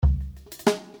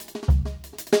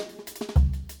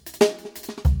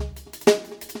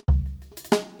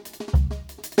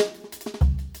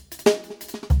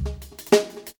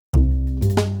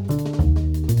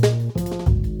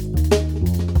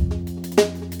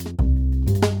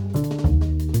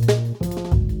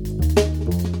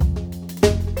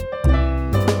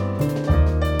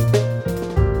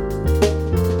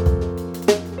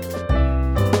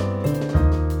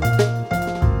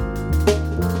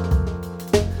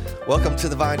Welcome to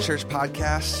the Vine Church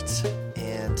Podcast,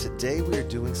 and today we are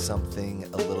doing something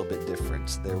a little bit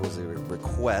different. There was a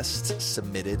request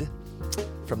submitted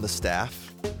from the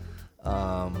staff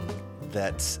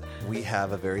that we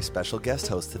have a very special guest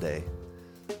host today.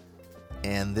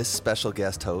 And this special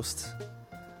guest host,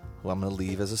 who I'm going to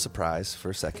leave as a surprise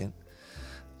for a second,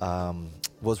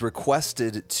 was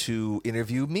requested to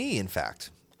interview me, in fact.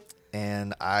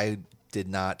 And I did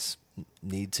not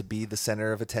need to be the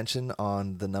center of attention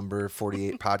on the number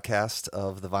 48 podcast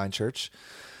of the Vine Church.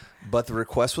 But the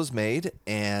request was made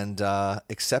and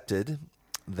accepted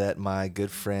that my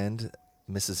good friend,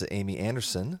 Mrs. Amy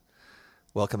Anderson.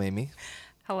 Welcome, Amy.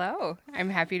 Hello. I'm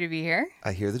happy to be here.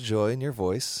 I hear the joy in your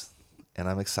voice, and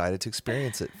I'm excited to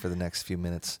experience it for the next few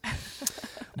minutes.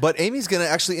 But Amy's going to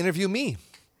actually interview me.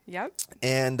 Yep.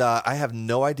 And I have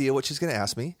no idea what she's going to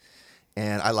ask me.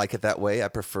 And I like it that way. I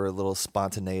prefer a little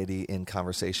spontaneity in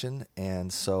conversation.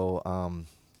 And so,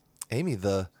 Amy,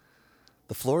 the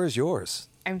floor is yours.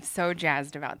 I'm so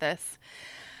jazzed about this.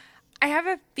 I have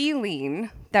a feeling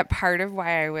that part of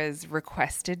why I was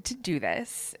requested to do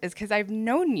this is because I've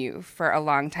known you for a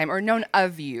long time, or known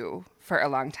of you for a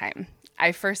long time.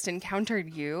 I first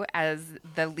encountered you as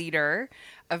the leader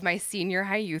of my senior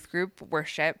high youth group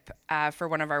worship for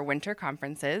one of our winter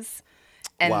conferences.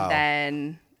 And Wow.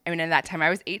 then, in that time I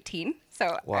was 18.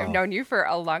 So Wow. I've known you for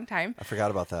a long time. I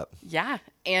forgot about that. Yeah.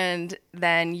 And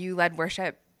then you led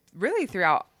worship really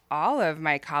throughout all of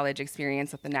my college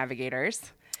experience with the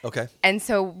Navigators. Okay. And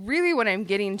so really what I'm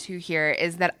getting to here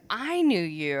is that I knew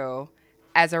you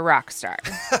as a rock star.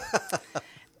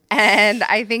 And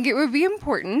I think it would be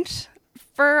important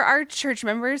for our church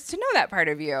members to know that part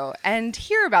of you and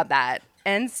hear about that.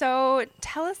 And so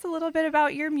tell us a little bit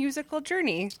about your musical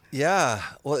journey. Yeah.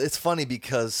 Well, it's funny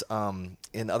because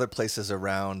in other places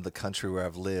around the country where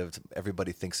I've lived,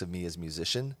 everybody thinks of me as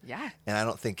musician. Yeah. And I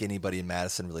don't think anybody in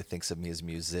Madison really thinks of me as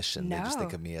musician. They just No.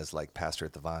 think of me as like pastor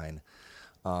at the Vine.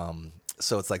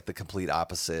 So it's like the complete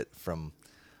opposite from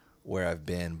where I've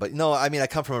been. But no, I mean, I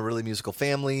come from a really musical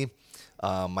family.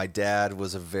 My dad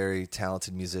was a very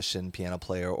talented musician, piano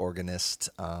player, organist.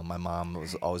 My mom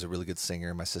was always a really good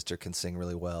singer. My sister can sing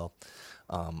really well.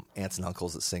 Aunts and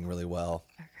uncles that sing really well.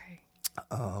 Okay.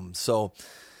 So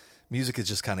music is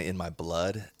just kind of in my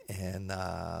blood. And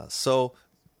so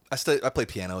I played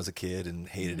piano as a kid and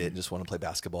hated it and just wanted to play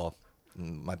basketball.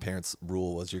 And my parents'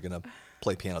 rule was you're going to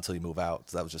play piano until you move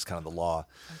out. So that was just kind of the law.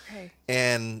 Okay.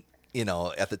 And, you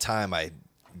know, at the time I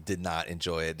did not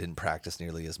enjoy it, didn't practice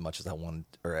nearly as much as I wanted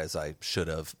or as I should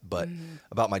have. But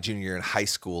about my junior year in high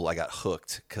school, I got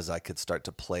hooked because I could start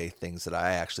to play things that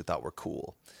I actually thought were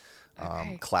cool.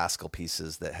 Okay. Classical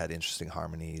pieces that had interesting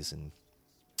harmonies. And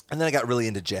then I got really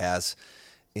into jazz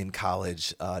in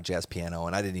college, jazz piano.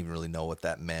 And I didn't even really know what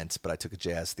that meant, but I took a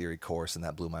jazz theory course and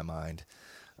that blew my mind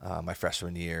my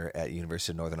freshman year at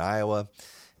University of Northern Iowa.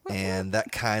 And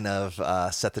that kind of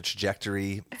set the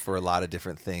trajectory for a lot of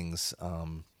different things.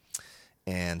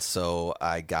 And so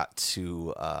I got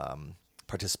to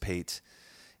participate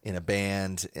in a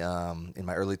band in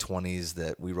my early 20s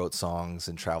that we wrote songs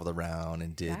and traveled around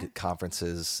and did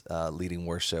conferences leading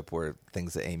worship, were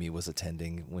things that Amy was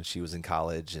attending when she was in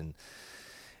college. And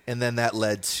then that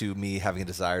led to me having a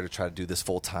desire to try to do this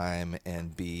full time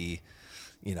and be,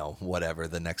 you know, whatever,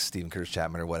 the next Stephen Curtis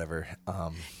Chapman or whatever.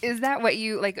 Is that what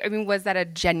you, like, I mean, was that a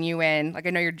genuine, like,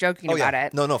 I know you're joking about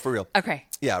it. No, for real. Okay.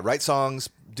 Yeah, write songs,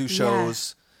 do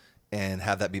shows, and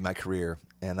have that be my career.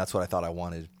 And that's what I thought I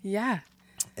wanted. Yeah.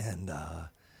 And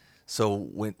so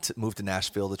moved to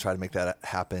Nashville to try to make that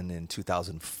happen in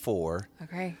 2004.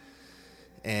 Okay.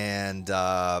 And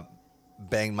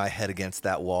banged my head against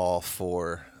that wall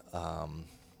for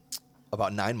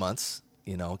about 9 months.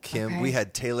 You know, Kim, we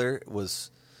had Taylor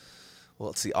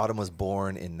Autumn was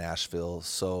born in Nashville.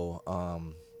 So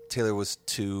Taylor was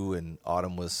 2 and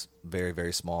Autumn was very,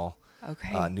 very small.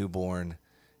 Okay. Newborn.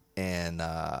 And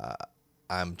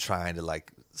I'm trying to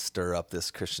like stir up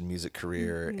this Christian music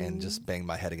career and just bang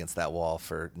my head against that wall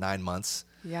for 9 months.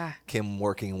 Yeah. Kim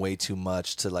working way too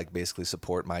much to like basically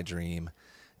support my dream.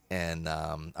 And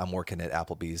I'm working at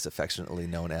Applebee's, affectionately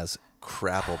known as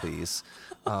Crapplebee's.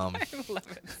 I love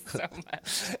it so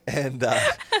much. And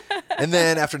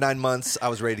then after 9 months, I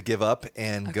was ready to give up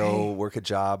and go work a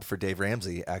job for Dave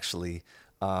Ramsey, actually.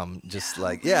 I mean,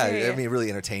 it really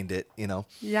entertained it, you know.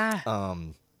 Yeah.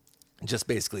 Just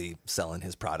basically selling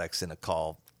his products in a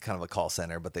call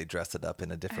center, but they dressed it up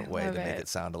in a different way to make it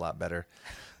sound a lot better.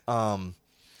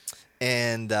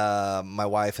 And my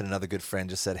wife and another good friend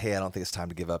just said, hey, I don't think it's time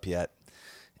to give up yet.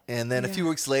 And then a few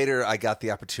weeks later, I got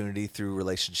the opportunity through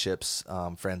relationships,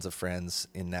 friends of friends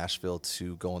in Nashville,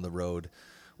 to go on the road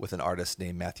with an artist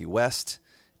named Matthew West,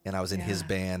 and I was in his Yeah.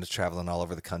 band, traveling all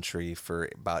over the country for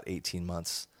about 18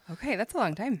 months. Okay, that's a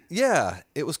long time. Yeah,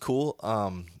 it was cool.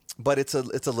 But it's a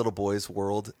little boy's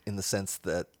world in the sense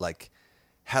that, like,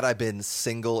 had I been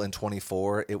single and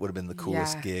 24, it would have been the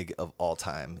coolest Yeah. gig of all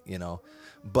time, you know.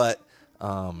 But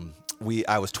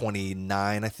I was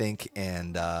 29, I think,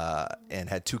 and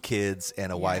had 2 kids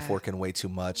and a wife Yeah. working way too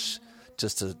much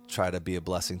just to try to be a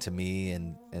blessing to me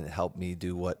and help me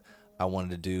do what I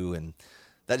wanted to do, and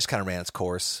that just kind of ran its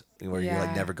course, where you're like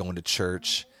Yeah. never going to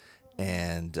church,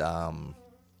 and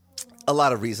a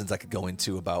lot of reasons I could go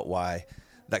into about why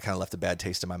that kind of left a bad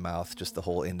taste in my mouth, just the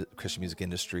whole Christian music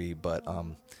industry. But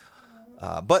on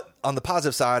the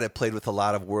positive side, I played with a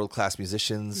lot of world-class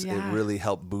musicians. Yeah. It really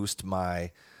helped boost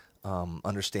my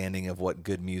understanding of what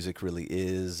good music really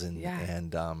is. And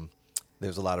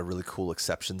there's a lot of really cool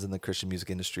exceptions in the Christian music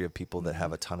industry of people that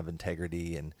have a ton of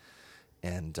integrity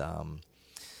and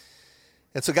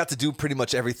so I got to do pretty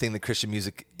much everything the Christian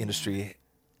music industry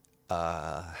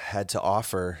had to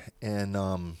offer. And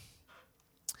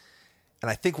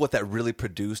I think what that really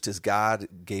produced is God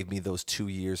gave me those 2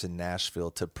 years in Nashville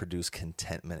to produce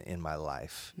contentment in my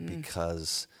life,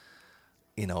 because,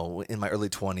 you know, in my early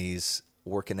 20s,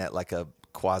 working at like a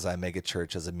quasi mega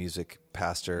church as a music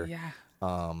pastor,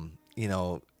 you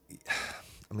know,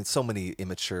 I mean, so many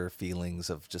immature feelings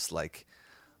of just like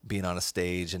being on a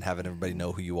stage and having everybody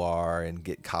know who you are and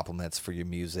get compliments for your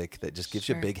music that just gives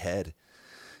you a Sure. big head.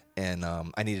 And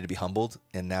I needed to be humbled,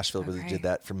 and Nashville really Okay. did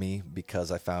that for me,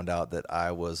 because I found out that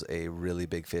I was a really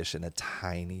big fish in a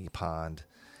tiny pond.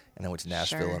 And I went to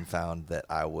Nashville Sure. and found that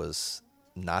I was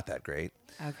not that great.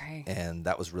 Okay. And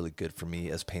that was really good for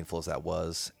me, as painful as that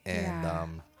was. And Yeah.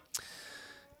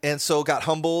 and so got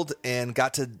humbled and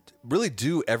got to really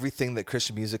do everything that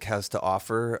Christian music has to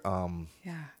offer.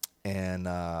 Yeah. And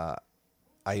I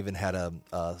even had a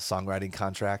songwriting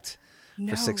contract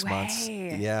No for 6 months.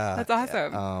 way. Yeah. That's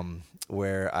awesome.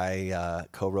 Where I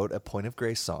co-wrote a Point of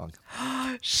Grace song.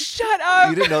 Shut up.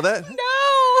 You didn't know that?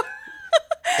 No.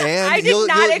 And I did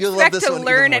not you'll love expect this to one even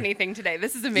learn more. anything today.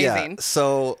 This is Yeah. amazing.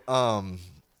 So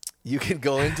you can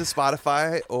go into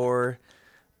Spotify or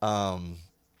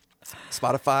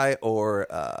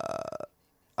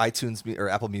iTunes or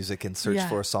Apple Music and search Yeah.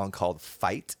 for a song called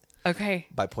 "Fight" Okay.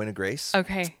 by Point of Grace.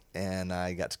 Okay. And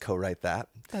I got to co-write that.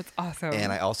 That's awesome.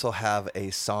 And I also have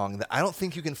a song that I don't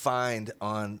think you can find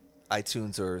on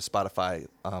iTunes or Spotify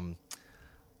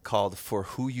called "For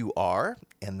Who You Are,"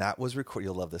 and that was recorded.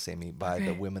 You'll love this, Amy, by the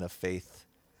Okay. Women of Faith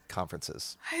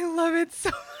conferences. I love it so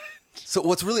much. So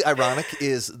what's really ironic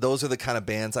is those are the kind of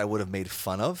bands I would have made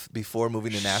fun of before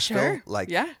moving to Nashville. Sure. Like,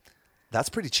 Yeah. that's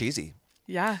pretty cheesy.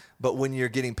 Yeah. But when you're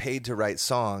getting paid to write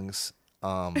songs,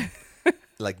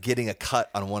 like getting a cut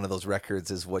on one of those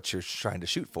records is what you're trying to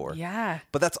shoot for. Yeah.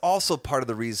 But that's also part of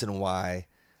the reason why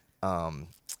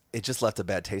it just left a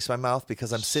bad taste in my mouth,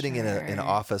 because I'm sitting in an Sure.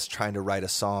 office trying to write a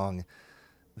song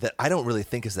that I don't really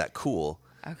think is that cool,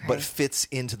 Okay. but fits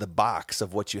into the box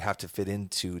of what you have to fit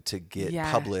into to get Yeah.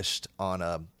 published on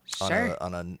a Sure.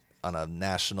 on a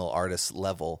national artist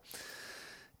level.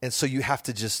 And so you have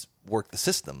to just work the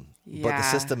system. But the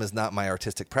Yeah. system is not my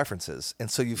artistic preferences.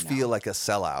 And so you feel like a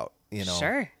sellout, you know.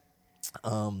 Sure.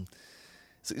 So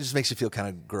it just makes you feel kind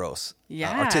of gross,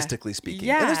 Yeah. artistically speaking.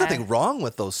 Yeah. And there's nothing wrong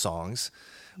with those songs,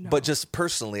 but just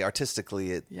personally,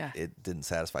 artistically, Yeah. it didn't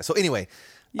satisfy. So anyway,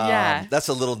 Yeah. that's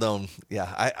a little known.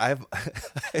 Yeah, I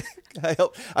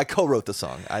co-wrote the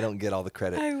song. I don't get all the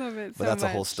credit. I love it but so that's a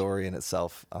whole much. story in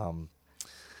itself.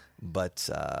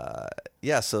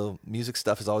 Yeah, so music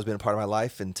stuff has always been a part of my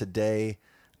life, and today,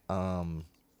 what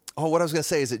I was going to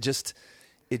say is it just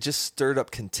stirred up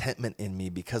contentment in me,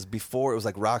 because before it was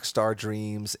like rock star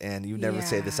dreams, and you never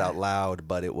say this Yeah. out loud,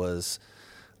 but it was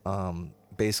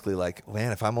basically like,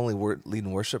 man, if I'm only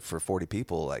leading worship for 40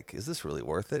 people, like, is this really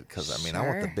worth it? Because I mean, I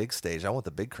want the Sure. big stage, I want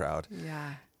the big crowd,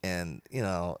 Yeah. and you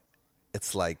know,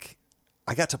 it's like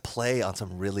I got to play on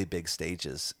some really big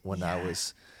stages when I Yeah.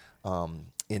 was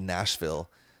in Nashville,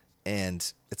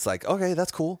 and it's like, okay,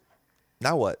 that's cool.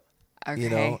 Now what? You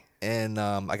know, Okay. and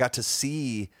I got to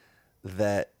see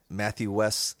that Matthew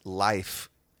West's life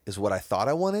is what I thought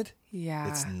I wanted. Yeah.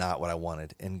 It's not what I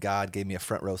wanted. And God gave me a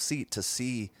front row seat to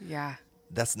see Yeah.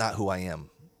 that's not who I am.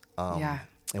 Yeah.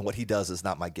 And what he does is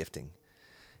not my gifting.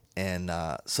 And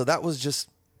so that was just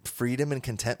freedom and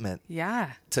contentment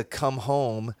Yeah. to come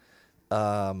home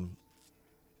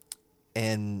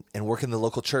and work in the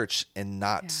local church and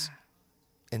not Yeah.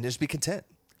 and just be content.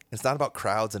 It's not about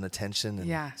crowds and attention and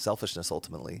Yeah. selfishness.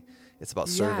 Ultimately, it's about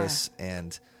Yeah. service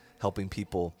and helping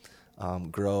people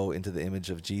grow into the image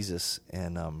of Jesus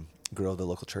and grow the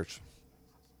local church.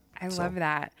 I love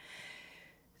that.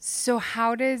 So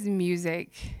how does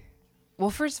music, well,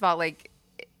 first of all, like,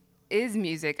 is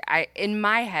music, in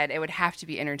my head, it would have to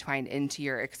be intertwined into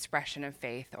your expression of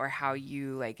faith or how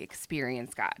you like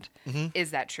experience God. Mm-hmm.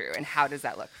 Is that true? And how does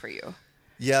that look for you?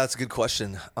 Yeah, that's a good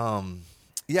question.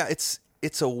 Yeah,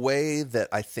 it's a way that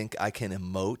I think I can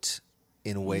emote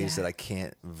in ways that I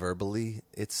can't verbally.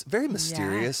 It's very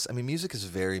mysterious. I mean, music is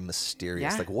very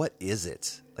mysterious. Like, what is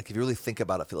it? Like, if you really think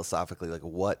about it philosophically, like,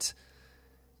 what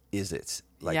is it?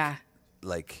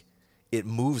 Like, it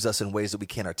moves us in ways that we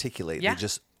can't articulate. They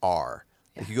just are.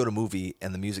 Like, you go to a movie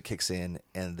and the music kicks in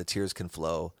and the tears can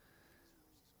flow,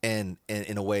 and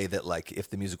in a way that, like, if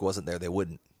the music wasn't there, they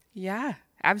wouldn't. Yeah,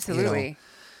 absolutely. You know?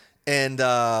 And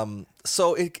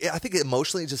so I think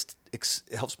emotionally just it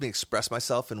helps me express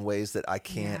myself in ways that I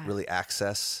can't really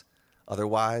access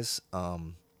otherwise. I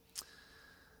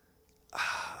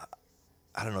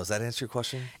don't know. Does that answer your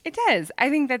question? It does. I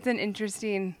think that's an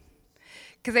interesting,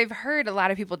 because I've heard a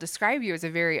lot of people describe you as a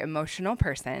very emotional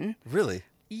person. Really?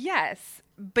 Yes,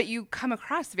 but you come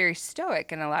across very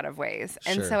stoic in a lot of ways.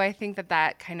 And so I think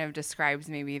that kind of describes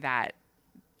maybe that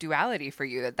duality for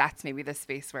you, that's maybe the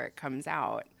space where it comes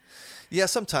out. Yeah,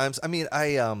 sometimes. I mean,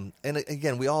 and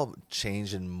again, we all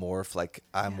change and morph. Like,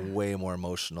 I'm way more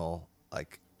emotional,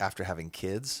 like, after having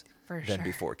kids than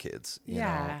before kids. You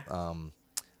know?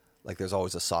 Like, there's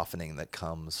always a softening that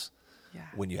comes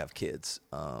when you have kids.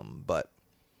 But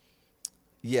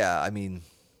yeah, I mean,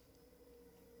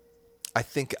 I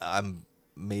think I'm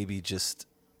maybe just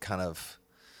kind of,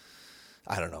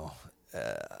 I don't know.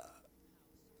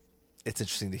 It's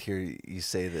interesting to hear you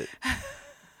say that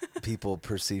people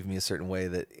perceive me a certain way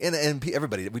that, and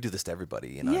everybody, we do this to everybody,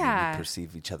 you know, I mean, we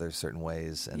perceive each other certain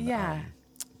ways. And,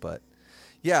 but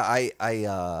yeah,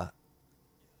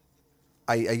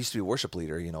 I used to be a worship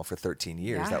leader, you know, for 13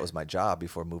 years. That was my job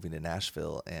before moving to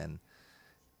Nashville. And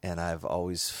I've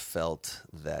always felt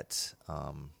that,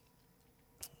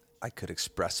 I could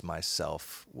express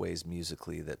myself ways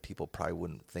musically that people probably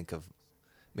wouldn't think of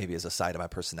maybe as a side of my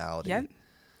personality. Yep.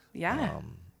 Yeah.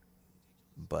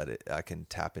 But I can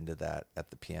tap into that at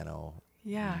the piano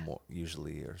more,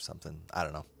 usually, or something. I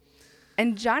don't know.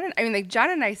 And John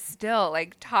and I still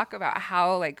like talk about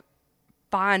how like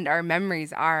fond our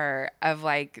memories are of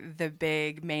like the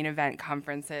big main event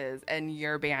conferences and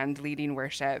your band leading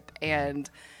worship, and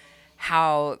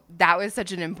how that was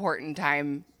such an important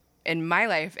time in my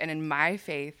life and in my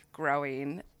faith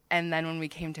growing. And then when we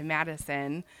came to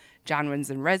Madison, John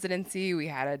was in residency. We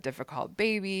had a difficult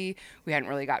baby. We hadn't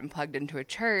really gotten plugged into a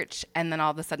church. And then all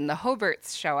of a sudden the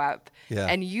Hobarts show up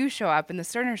and you show up and the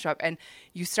Sterners show up and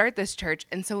you start this church.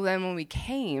 And so then when we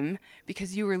came,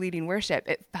 because you were leading worship,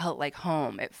 it felt like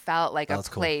home. It felt like a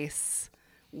place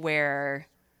where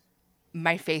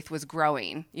my faith was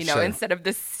growing, you know, instead of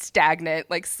this stagnant,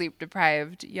 like sleep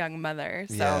deprived young mother.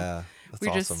 So that's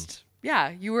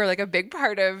awesome. You were like a big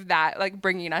part of that, like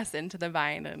bringing us into the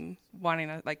vine and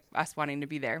us wanting to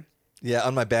be there. Yeah,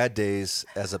 on my bad days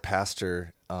as a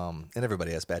pastor, and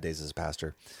everybody has bad days as a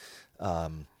pastor,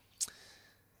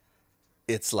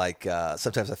 it's like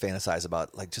sometimes I fantasize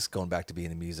about like just going back to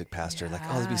being a music pastor. Like,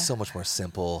 oh, it'd be so much more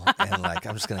simple, and like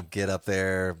I'm just gonna get up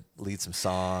there, lead some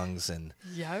songs, and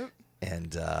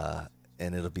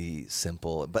it'll be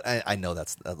simple. But I know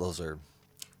those are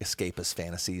escapist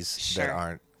fantasies that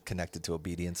aren't connected to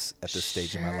obedience at this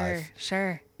stage in my life.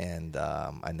 Sure. And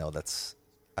I know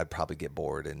I'd probably get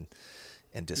bored and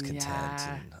discontent,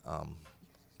 and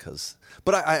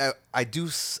but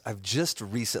I've just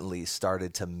recently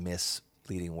started to miss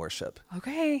leading worship.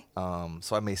 Okay.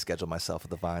 So I may schedule myself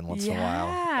at the Vine once in a while.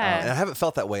 And I haven't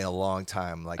felt that way in a long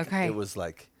time. Like it was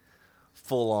like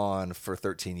full on for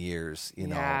 13 years, you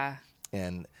know.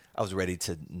 And I was ready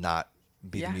to not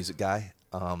be the music guy.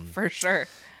 For sure.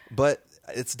 But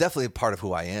it's definitely a part of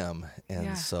who I am.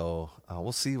 And so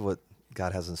we'll see what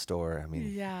God has in store. I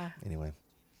mean, anyway.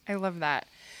 I love that.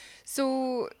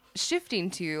 So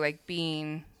shifting to like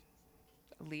being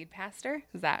a lead pastor,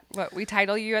 is that what we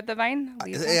title you at the Vine?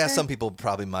 Yeah, some people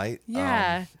probably might.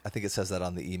 Yeah. I think it says that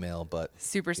on the email, but.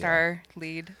 Superstar,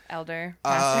 lead, elder,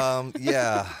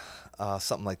 pastor.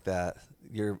 Something like that.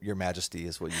 Your Majesty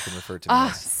is what you can refer to me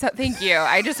as. So thank you.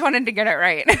 I just wanted to get it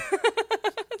right.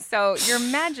 So, Your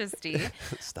Majesty,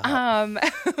 Stop.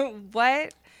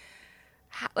 what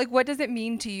does it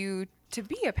mean to you to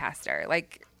be a pastor?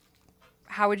 Like,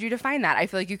 how would you define that? I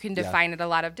feel like you can define it a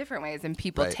lot of different ways, and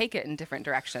people take it in different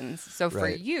directions. So, for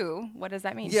you, what does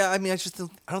that mean? Yeah, I mean, I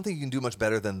don't think you can do much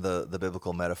better than the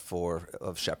biblical metaphor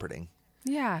of shepherding.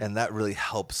 Yeah, and that really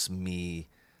helps me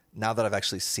now that I've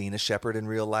actually seen a shepherd in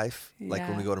real life. Like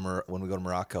when we go to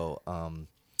Morocco.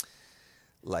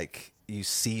 like you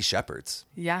see shepherds.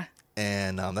 Yeah.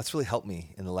 And that's really helped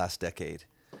me in the last decade.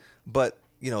 But,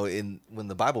 when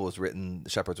the Bible was written, the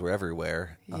shepherds were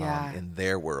everywhere in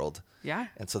their world. Yeah.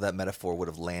 And so that metaphor would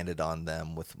have landed on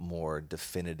them with more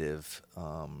definitive,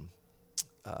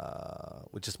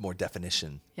 with just more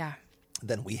definition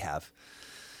than we have.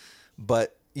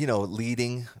 But,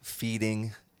 leading,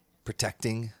 feeding,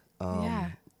 protecting,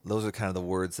 those are kind of the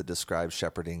words that describe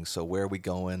shepherding. So where are we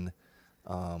going?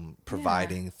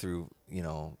 Providing through,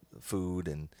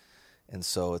 food and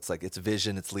so it's like it's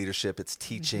vision, it's leadership, it's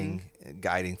teaching,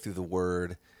 guiding through the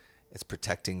word, it's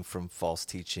protecting from false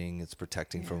teaching, it's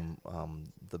protecting from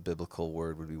the biblical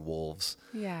word would be wolves.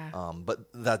 Yeah.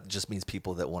 But that just means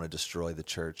people that want to destroy the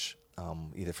church,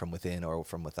 either from within or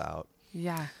from without.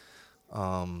 Yeah.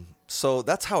 So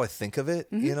that's how I think of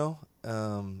it, and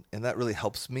that really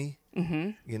helps me.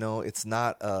 It's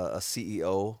not a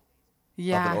CEO of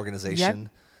an organization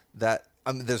that,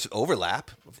 there's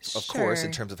overlap, of course,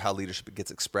 in terms of how leadership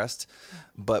gets expressed,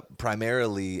 but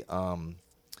primarily,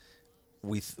 we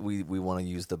want to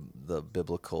use the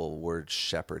biblical word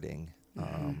shepherding,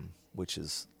 which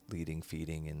is leading,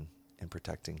 feeding, and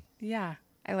protecting. Yeah,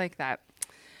 I like that.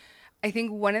 I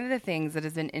think one of the things that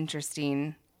has been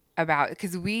interesting about,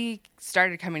 because we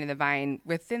started coming to the Vine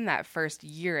within that first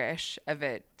year-ish of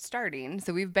it starting.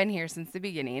 So we've been here since the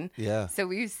beginning. Yeah. So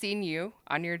we've seen you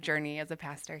on your journey as a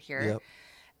pastor here. Yep.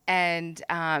 And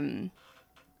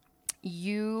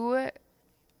you,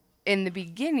 in the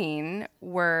beginning,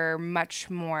 were much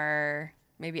more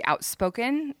maybe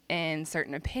outspoken in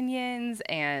certain opinions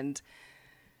and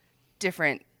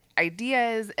different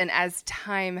ideas. And as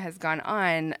time has gone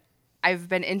on, I've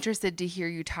been interested to hear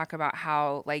you talk about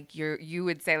how, like, you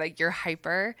would say, like, you're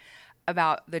hyper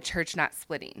about the church not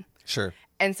splitting. Sure.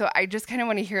 And so I just kind of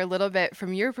want to hear a little bit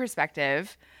from your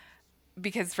perspective,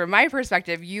 because from my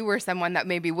perspective, you were someone that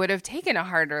maybe would have taken a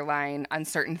harder line on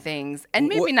certain things and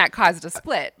maybe not caused a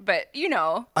split, but,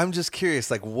 I'm just curious,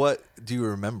 like, what do you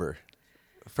remember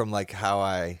from, like, how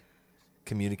I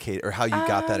communicate or how you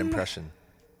got that impression?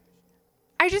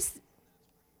 I just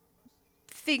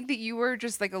think that you were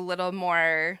just like a little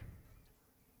more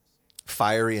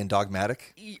fiery and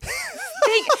dogmatic. Thank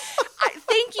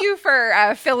you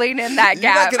for filling in that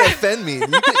gap. You're not going to offend me.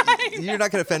 You're not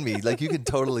going to offend me. Like, you could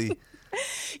totally.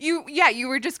 You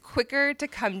were just quicker to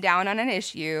come down on an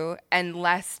issue and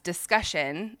less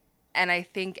discussion. And I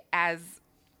think as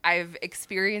I've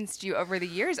experienced you over the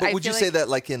years, Would you say that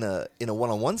like in a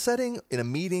one-on-one setting, in a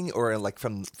meeting, or like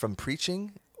from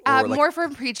preaching? More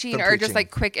from preaching or just like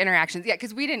quick interactions. Yeah,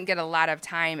 because we didn't get a lot of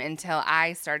time until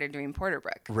I started doing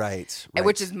Porterbrook. Right.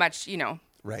 Which is much, in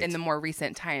the more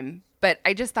recent time. But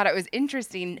I just thought it was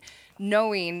interesting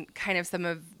knowing kind of some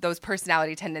of those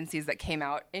personality tendencies that came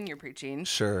out in your preaching.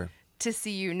 Sure. To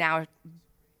see you now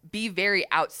be very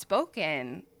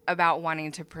outspoken about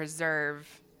wanting to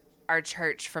preserve our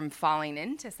church from falling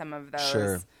into some of those.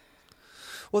 Sure.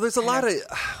 Well, there's a lot of,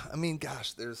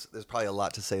 there's probably a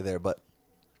lot to say there, but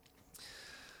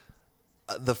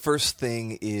the first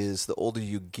thing is the older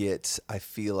you get, I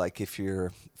feel like if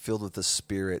you're filled with the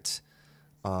Spirit,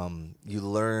 you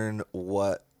learn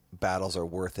what battles are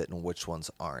worth it and which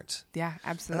ones aren't. Yeah,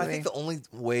 absolutely. And I think the only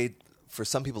way for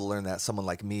some people to learn that, someone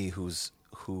like me who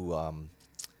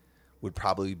would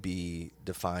probably be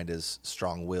defined as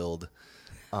strong-willed,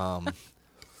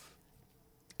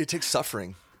 it takes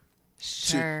suffering.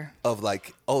 Sure. Of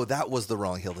like, oh, that was the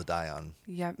wrong hill to die on.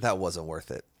 Yep. That wasn't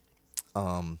worth it.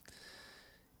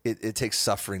 It takes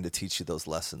suffering to teach you those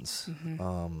lessons.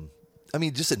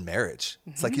 Just in marriage.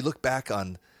 It's like you look back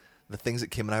on the things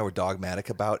that Kim and I were dogmatic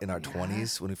about in our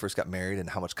 20s when we first got married and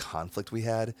how much conflict we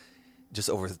had. Just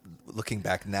over looking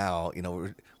back now,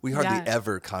 we hardly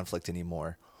ever conflict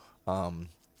anymore. And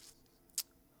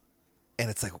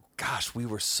it's like, gosh, we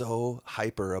were so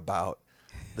hyper about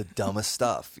the dumbest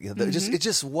stuff. It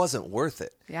just wasn't worth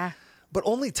it. Yeah. But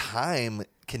only time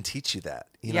can teach you that.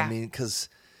 You know what I mean? Because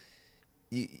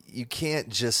you can't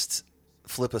just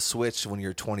flip a switch when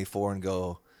you're 24 and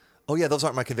go, oh yeah, those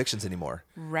aren't my convictions anymore.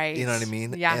 Right. You know what I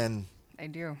mean? Yeah. And I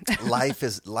do. life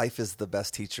is the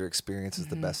best teacher. Experience is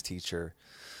the best teacher.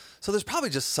 So there's probably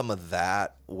just some of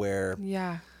that where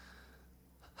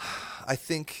I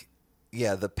think,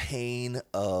 the pain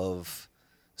of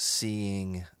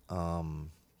seeing,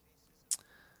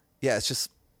 it's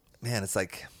just, man, it's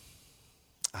like,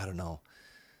 I don't know.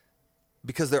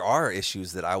 Because there are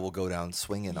issues that I will go down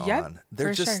swinging on.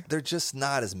 They're just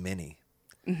not as many.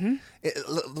 The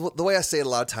way I say it a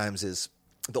lot of times is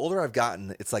the older I've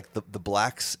gotten, it's like the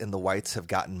blacks and the whites have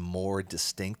gotten more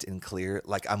distinct and clear.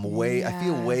 Like I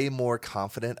feel way more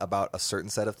confident about a certain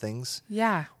set of things.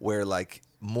 Yeah. Where like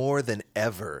more than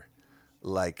ever,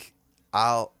 like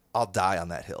I'll die on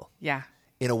that hill. Yeah.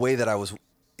 In a way that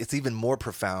it's even more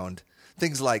profound.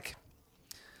 Things like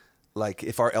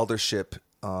if our eldership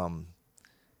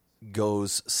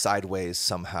goes sideways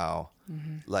somehow,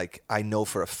 like I know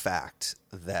for a fact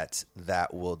that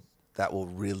will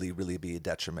really, really be a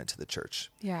detriment to the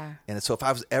church. Yeah. And so if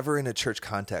I was ever in a church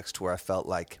context where I felt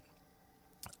like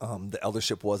the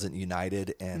eldership wasn't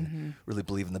united and really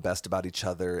believing the best about each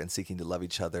other and seeking to love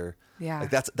each other,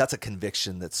 like that's a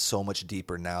conviction that's so much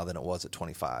deeper now than it was at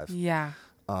 25. Yeah.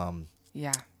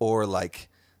 Yeah. Or like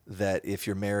that if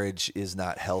your marriage is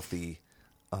not healthy,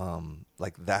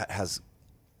 like that has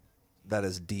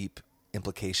deep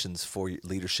implications for your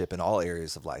leadership in all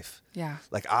areas of life. Yeah.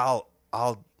 Like I'll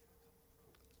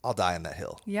die on that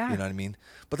hill. Yeah. You know what I mean?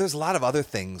 But there's a lot of other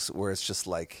things where it's just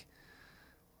like,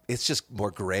 it's just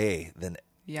more gray than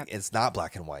it's not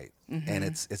black and white. And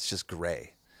it's just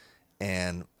gray.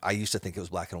 And I used to think it was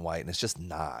black and white and it's just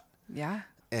not. Yeah.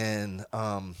 And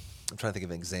I'm trying to think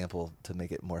of an example to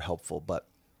make it more helpful, but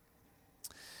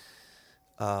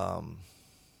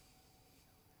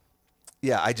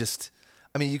yeah,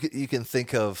 you can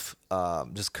think of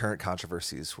just current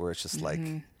controversies where it's just like,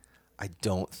 I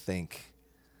don't think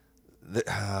that,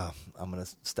 I'm going to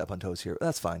step on toes here.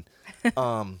 That's fine.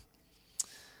 I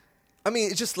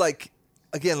mean, it's just like,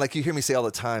 again, like you hear me say all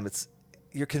the time, it's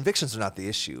your convictions are not the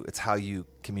issue. It's how you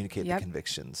communicate the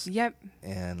convictions. Yep.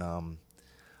 And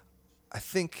I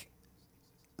think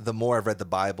the more I've read the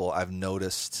Bible, I've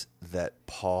noticed that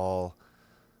Paul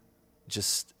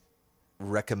just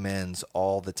recommends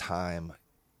all the time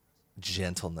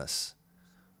gentleness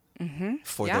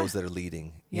for those that are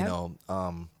leading. You know,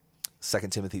 2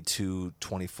 Timothy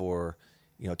 2:24,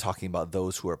 you know, talking about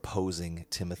those who are opposing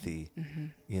Timothy.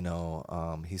 You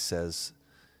know, he says,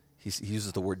 he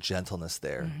uses the word gentleness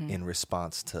there in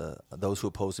response to those who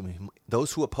oppose him.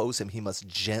 Those who oppose him, he must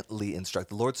gently instruct.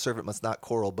 The Lord's servant must not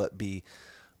quarrel, but be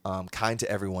kind to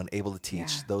everyone, able to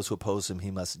teach. Yeah. Those who oppose him,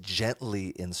 he must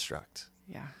gently instruct.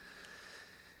 Yeah.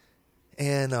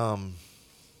 And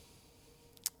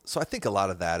so I think a lot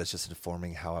of that is just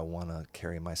informing how I want to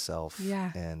carry myself.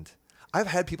 Yeah. And I've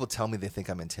had people tell me they think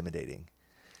I'm intimidating,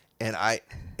 and I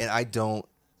don't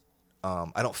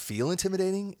feel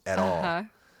intimidating at all.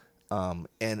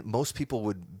 And most people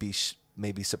would be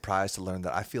maybe surprised to learn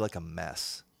that I feel like a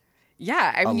mess.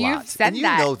 Yeah, I mean, you've said and you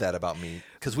that. You know that about me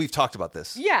because we've talked about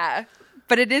this. Yeah,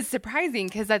 but it is surprising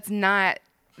because that's not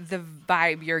the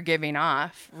vibe you're giving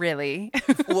off, really.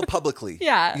 Well, publicly.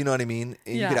 Yeah. You know what I mean?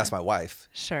 And you could ask my wife.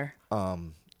 Sure.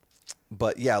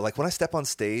 But yeah, like when I step on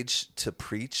stage to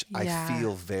preach, Yeah. I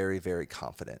feel very, very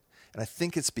confident. And I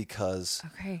think it's because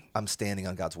I'm standing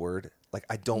on God's word. Like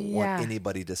I don't want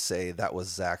anybody to say that was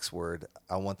Zach's word.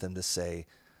 I want them to say,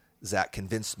 Zach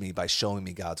convinced me by showing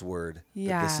me God's word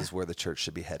that this is where the church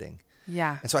should be heading.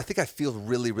 Yeah. And so I think I feel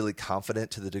really, really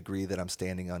confident to the degree that I'm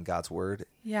standing on God's word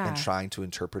and trying to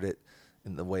interpret it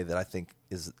in the way that I think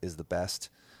is the best.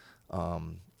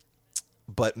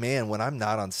 But man, when I'm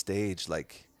not on stage, the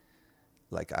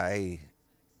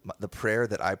prayer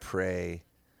that I pray,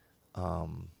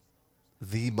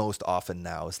 the most often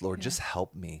now is, Lord, just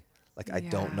help me. Like, I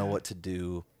don't know what to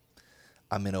do.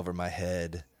 I'm in over my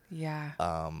head. Yeah.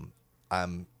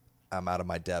 I'm out of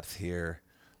my depth here.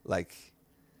 Like,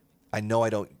 I know I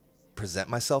don't present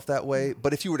myself that way,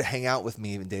 but if you were to hang out with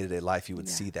me in day-to-day life, you would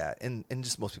see that. And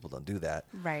just most people don't do that.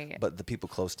 Right. But the people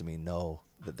close to me know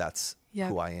that that's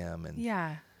who I am.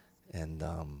 And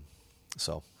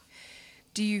so.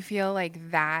 Do you feel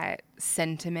like that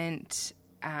sentiment,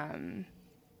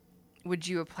 would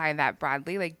you apply that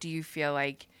broadly? Like, do you feel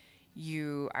like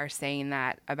you are saying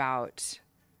that about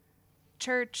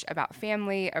church, about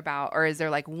family, or is there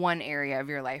like one area of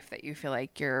your life that you feel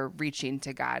like you're reaching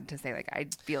to God to say, like, I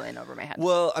feel in over my head?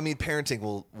 Well, I mean, parenting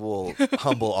will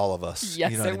humble all of us.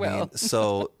 Yes, you know it what I mean? will.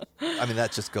 So, I mean,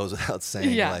 that just goes without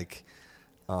saying. Like,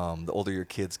 the older your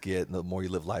kids get, the more you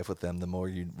live life with them, the more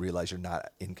you realize you're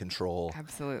not in control.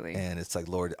 Absolutely. And it's like,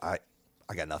 Lord, I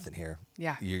got nothing here.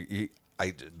 Yeah.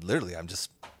 I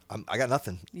got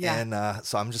nothing. Yeah. And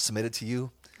so I'm just submitted to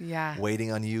you. Yeah.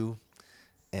 Waiting on you.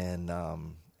 And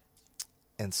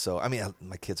so, I mean,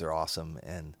 my kids are awesome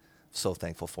and so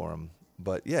thankful for them.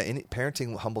 But yeah,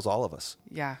 parenting humbles all of us.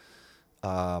 Yeah.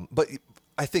 But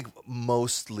I think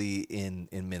mostly in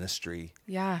ministry,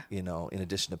 Yeah. In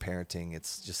addition to parenting,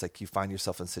 it's just like you find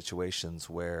yourself in situations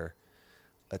where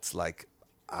it's like,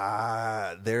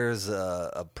 there's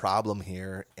a problem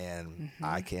here and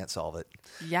I can't solve it.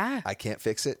 Yeah. I can't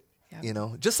fix it. Yep. You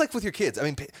know, just like with your kids. I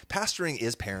mean, pastoring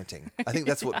is parenting. I think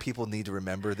that's what people need to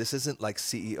remember. This isn't like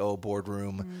CEO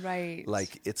boardroom. Right.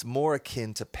 Like, it's more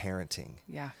akin to parenting.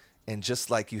 Yeah. And just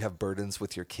like you have burdens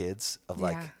with your kids of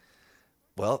like, Yeah.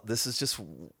 well, this is just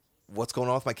what's going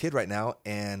on with my kid right now.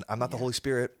 And I'm not the Holy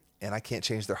Spirit and I can't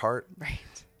change their heart. Right.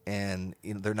 And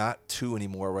you know, they're not 2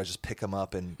 anymore where I just pick them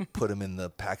up and put them in the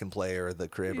pack and play or the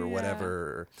crib or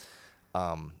whatever.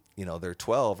 You know, they're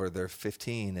 12 or they're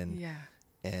 15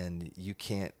 and you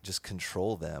can't just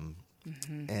control them.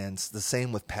 And it's the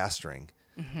same with pastoring.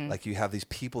 Like, you have these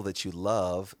people that you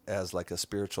love as like a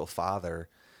spiritual father,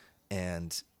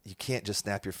 and you can't just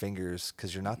snap your fingers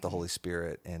because you're not the Holy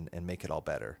Spirit and make it all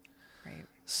better. Right.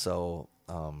 So,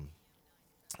 and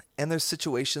there's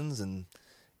situations and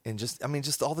just, I mean,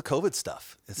 just all the COVID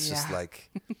stuff. It's just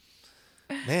like,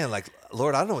 man, like,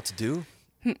 Lord, I don't know what to do.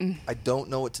 I don't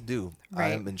know what to do. I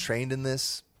haven't been trained in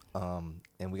this.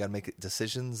 And we got to make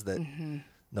decisions that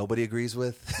nobody agrees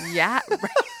with. Yeah.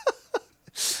 Right.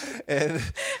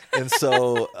 and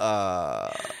so,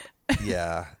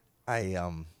 yeah,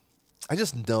 I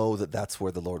just know that that's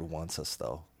where the Lord wants us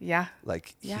though. Yeah.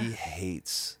 Like, he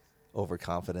hates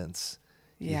overconfidence.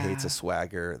 He Yeah. hates a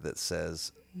swagger that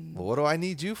says, well, what do I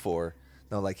need you for?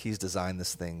 No, like, he's designed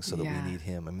this thing so that we need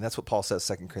him. I mean, that's what Paul says,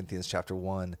 2 Corinthians chapter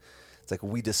 1. It's like,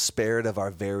 we despaired of our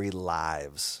very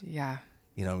lives. Yeah.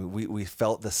 You know, we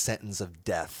felt the sentence of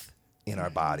death in our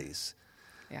bodies.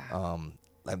 Yeah.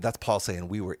 Like, that's Paul saying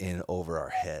we were in over our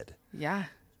head. Yeah.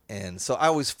 And so I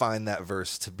always find that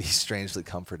verse to be strangely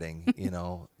comforting, you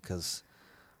know, because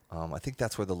I think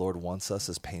that's where the Lord wants us,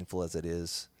 as painful as it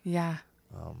is. Yeah.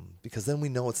 Because then we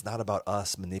know it's not about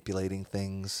us manipulating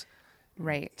things.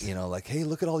 Right. You know, like, hey,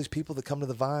 look at all these people that come to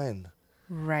the vine.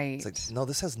 Right. It's like, no,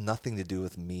 this has nothing to do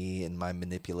with me and my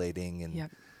manipulating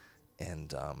and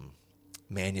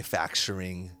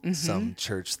manufacturing some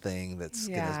church thing that's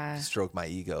going to stroke my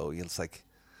ego. It's like,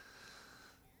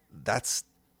 that's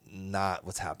not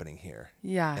what's happening here.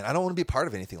 Yeah. And I don't want to be a part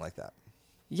of anything like that.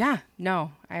 Yeah.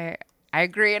 No, I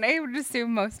agree. And I would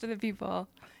assume most of the people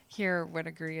here would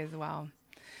agree as well.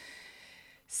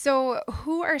 So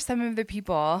who are some of the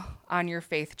people on your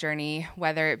faith journey,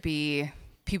 whether it be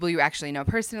people you actually know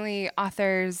personally,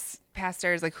 authors,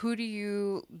 pastors, like, who do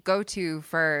you go to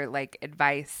for like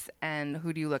advice, and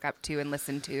who do you look up to and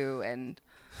listen to? And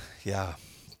yeah.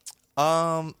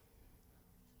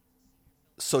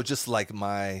 So just like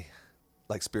my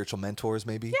spiritual mentors,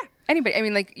 maybe? yeah, anybody. I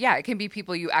mean, like, yeah, it can be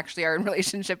people you actually are in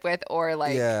relationship with, or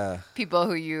like people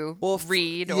who you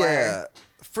read. Yeah.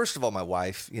 First of all, my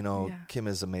wife, you know, Yeah. Kim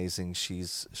is amazing.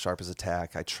 She's sharp as a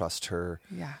tack. I trust her.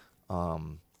 Yeah.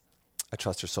 I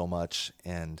trust her so much,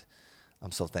 and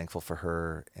I'm so thankful for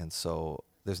her. And so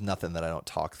there's nothing that I don't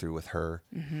talk through with her.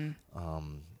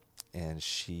 And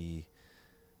she's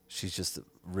just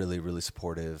really, really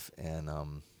supportive, and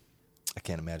I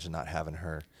can't imagine not having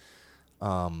her.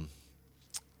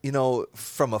 You know,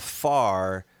 from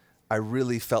afar, I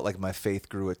really felt like my faith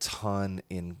grew a ton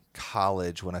in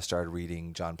college when I started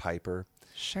reading John Piper.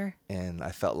 Sure. And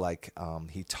I felt like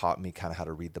he taught me kind of how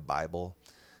to read the Bible,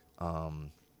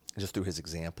 just through his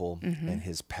example and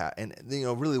his and you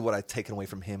know, really what I've taken away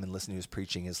from him and listening to his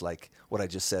preaching is like what I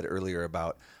just said earlier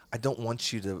about, I don't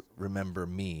want you to remember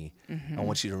me. I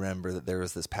want you to remember that there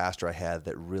was this pastor I had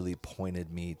that really pointed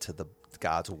me to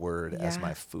God's word as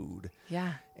my food.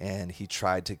 Yeah. And he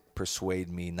tried to persuade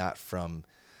me not from,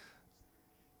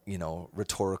 you know,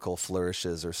 rhetorical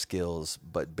flourishes or skills,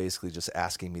 but basically just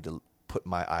asking me to put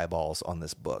my eyeballs on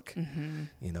this book,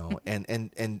 you know,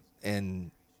 and,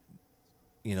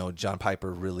 you know, John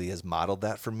Piper really has modeled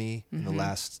that for me in the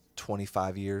last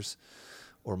 25 years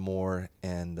or more.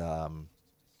 And, I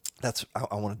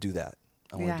want to do that.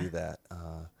 I want to do that.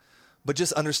 But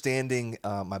just understanding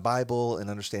my Bible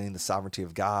and understanding the sovereignty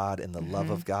of God and the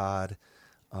love of God,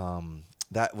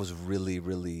 that was really,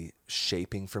 really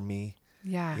shaping for me.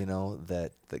 Yeah. You know,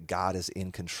 that God is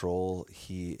in control.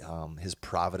 His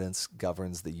providence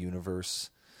governs the universe,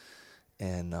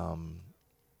 and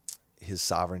his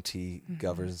sovereignty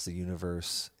governs the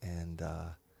universe, and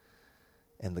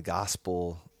the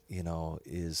gospel, you know,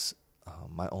 is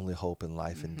my only hope in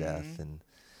life and death, and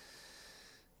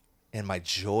my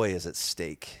joy is at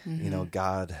stake. You know,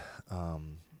 God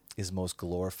is most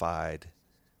glorified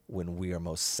when we are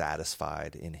most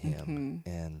satisfied in him.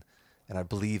 And I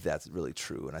believe that's really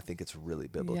true. And I think it's really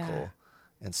biblical. Yeah.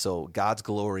 And so God's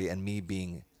glory and me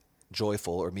being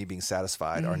joyful or me being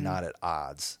satisfied are not at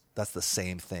odds. That's the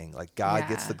same thing. Like God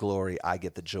gets Yeah. the glory, I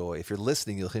get the joy. If you're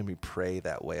listening, you'll hear me pray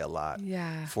that way a lot.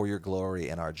 Yeah. For your glory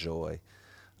and our joy.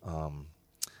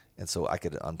 And so I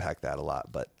could unpack that a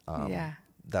lot, but Yeah.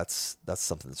 that's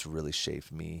something that's really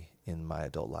shaped me in my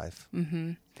adult life.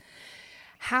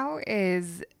 How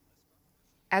is,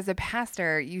 as a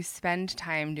pastor, you spend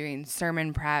time doing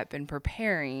sermon prep and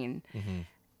preparing.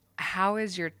 How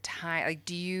is your time? Like,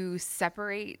 do you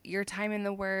separate your time in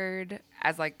the Word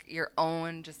as like your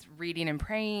own, just reading and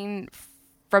praying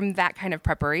from that kind of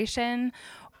preparation?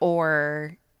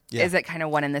 Or Yeah. is it kind of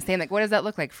one and the same? Like, what does that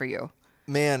look like for you?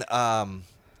 Man,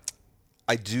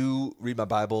 I do read my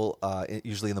Bible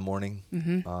usually in the morning,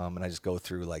 and I just go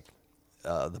through like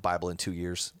the Bible in 2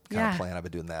 years kind Yeah. of plan. I've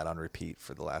been doing that on repeat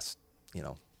for the last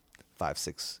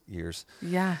 5-6 years.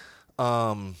 Yeah.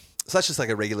 So that's just like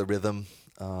a regular rhythm.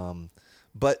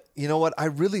 But you know what? I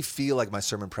really feel like my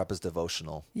sermon prep is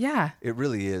devotional. Yeah. It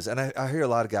really is. And I hear a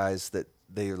lot of guys that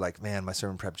they're like, man, my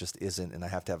sermon prep just isn't, and I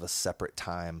have to have a separate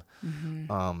time.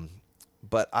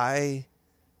 But I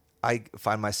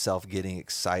find myself getting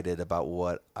excited about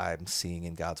what I'm seeing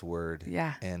in God's word.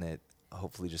 Yeah. And it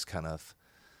hopefully just kind of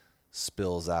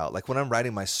spills out. Like when I'm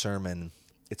writing my sermon,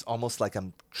 it's almost like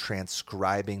I'm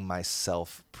transcribing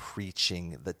myself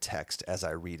preaching the text as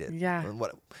I read it. Yeah.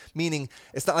 Meaning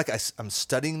it's not like I'm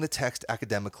studying the text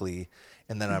academically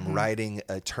and then I'm writing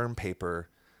a term paper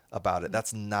about it.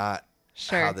 That's not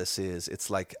Sure. how this is. It's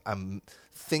like I'm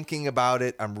thinking about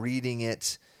it, I'm reading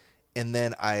it, and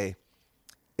then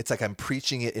it's like I'm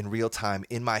preaching it in real time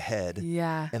in my head.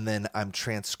 Yeah. And then I'm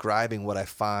transcribing what I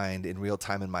find in real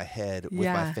time in my head with my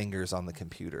Yeah. fingers on the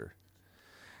computer.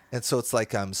 And so it's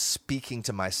like I'm speaking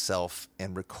to myself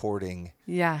and recording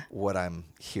Yeah. what I'm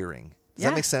hearing. Does Yeah.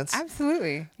 that make sense?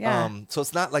 Absolutely. Yeah. So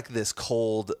it's not like this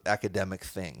cold academic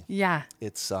thing. Yeah.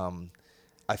 It's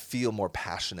I feel more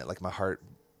passionate, like my heart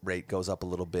rate goes up a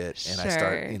little bit and I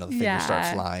start, the fingers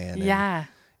start flying. And, Yeah.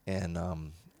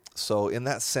 And so in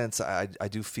that sense, I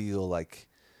do feel like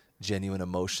genuine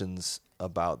emotions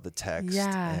about the text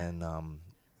Yeah. and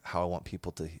how I want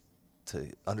people to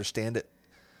understand it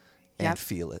and Yep.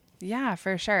 feel it. Yeah,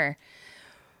 for sure.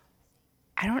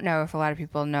 I don't know if a lot of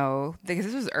people know, because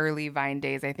this was early Vine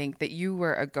days, I think, that you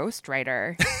were a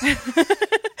ghostwriter.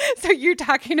 So you're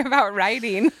talking about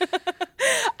writing.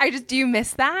 Do you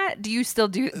miss that? Do you still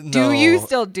do that?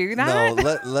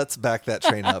 No, let's back that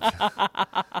train up.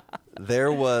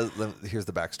 Here's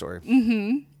the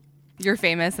backstory. You're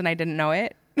famous and I didn't know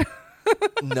it.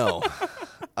 No.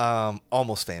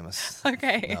 Almost famous.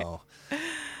 Okay. No.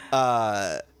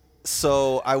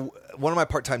 So one of my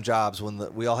part-time jobs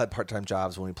we all had part-time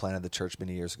jobs when we planted the church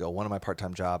many years ago. One of my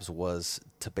part-time jobs was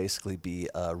to basically be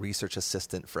a research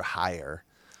assistant for hire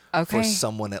for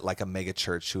someone at like a mega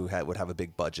church who would have a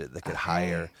big budget that could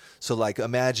hire. So like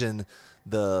imagine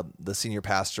the senior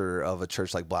pastor of a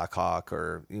church like Blackhawk,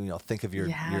 or think of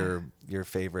your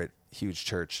favorite huge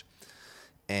church.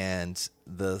 And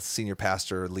the senior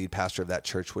pastor or lead pastor of that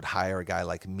church would hire a guy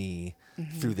like me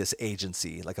through this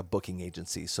agency, like a booking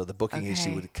agency. So the booking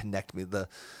agency would connect me. The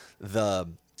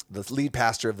lead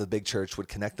pastor of the big church would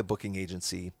connect the booking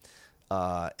agency,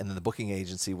 and then the booking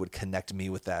agency would connect me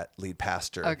with that lead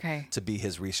pastor to be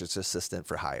his research assistant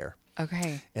for hire.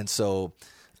 Okay. And so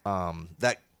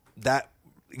that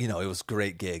it was a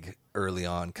great gig early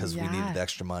on because we needed the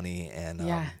extra money, and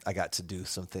I got to do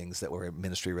some things that were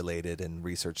ministry related and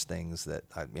research things that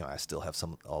I still have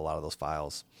a lot of those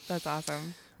files. That's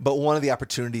awesome. But one of the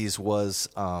opportunities was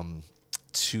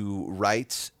to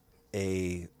write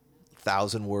a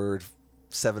 1,000-word,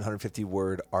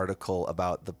 750-word article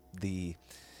about the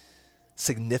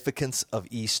significance of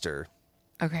Easter.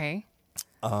 Okay.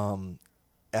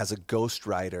 As a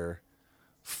ghostwriter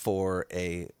for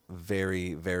a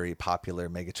very, very popular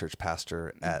megachurch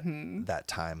pastor at that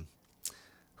time,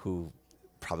 who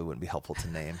probably wouldn't be helpful to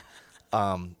name.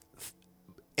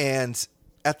 And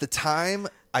at the time,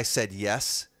 I said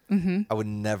yes. I would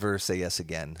never say yes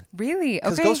again. Really?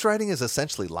 Because Okay. ghostwriting is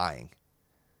essentially lying.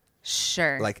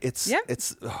 Sure. Like it's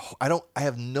I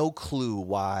have no clue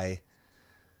why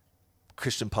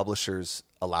Christian publishers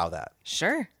allow that.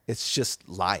 Sure. It's just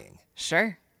lying.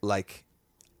 Sure. Like,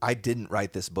 I didn't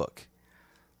write this book,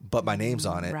 but my name's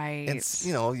on it. Right. It's,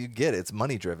 you get it. It's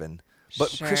money driven. But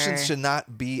Sure. Christians should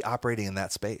not be operating in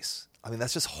that space. I mean,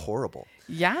 that's just horrible.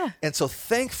 Yeah. And so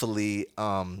thankfully,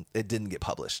 it didn't get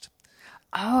published.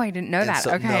 Oh, I didn't know And that.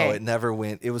 so, Okay. No, it never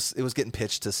went. It was getting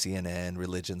pitched to CNN,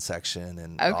 religion section,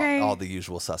 and all the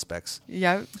usual suspects.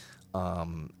 Yep.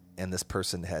 And this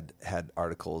person had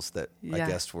articles that I Yeah.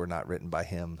 guess were not written by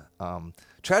him.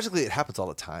 Tragically, it happens all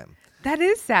the time. That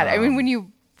is sad. I mean, when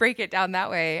you break it down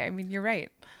that way, I mean, you're right.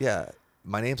 Yeah,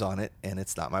 my name's on it, and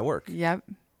it's not my work. Yep.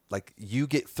 Like, you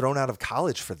get thrown out of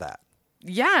college for that.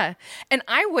 Yeah. And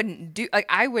I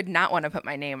would not want to put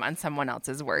my name on someone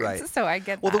else's words. Right. So I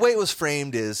get Well, that. the way it was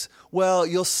framed is, well,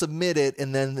 you'll submit it,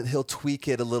 and then he'll tweak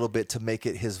it a little bit to make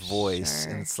it his voice.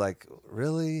 Sure. And it's like,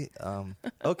 really?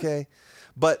 Okay.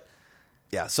 But,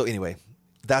 yeah, so anyway,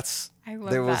 I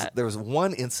love that. there was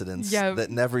one incident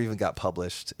that never even got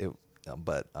published.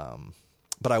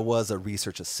 But I was a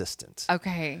research assistant.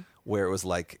 Okay. Where it was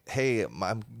like, hey,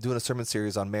 I'm doing a sermon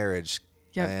series on marriage,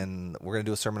 and we're going to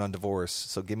do a sermon on divorce.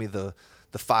 So give me the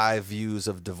 5 views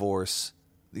of divorce,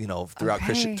 throughout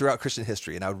Christian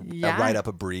history, and I'd write up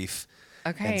a brief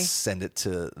and send it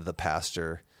to the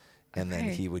pastor, and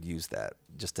then he would use that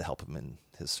just to help him in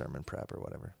his sermon prep or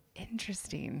whatever.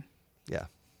 Interesting. Yeah.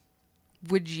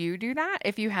 Would you do that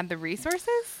if you had the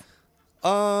resources?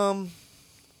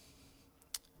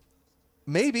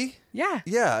 Maybe. Yeah.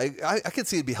 Yeah, I could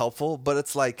see it'd be helpful, but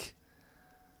it's like,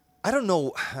 I don't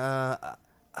know.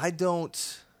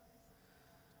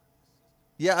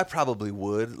 Yeah, I probably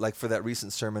would. Like for that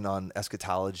recent sermon on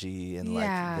eschatology and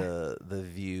like the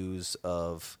views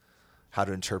of how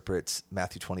to interpret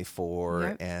Matthew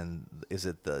 24, and is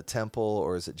it the temple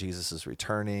or is it Jesus'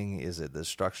 returning? Is it the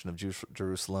destruction of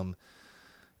Jerusalem?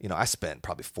 I spent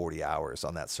probably 40 hours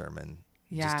on that sermon.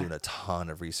 Just doing a ton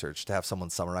of research to have someone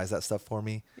summarize that stuff for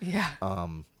me. Yeah.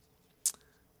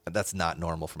 That's not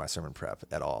normal for my sermon prep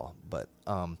at all. But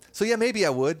so yeah, maybe I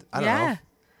would. I don't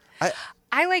know.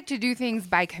 I like to do things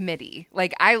by committee.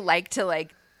 Like I like to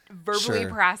verbally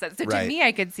process. So to me,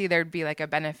 I could see there'd be like a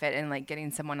benefit in like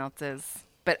getting someone else's.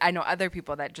 But I know other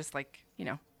people that just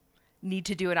need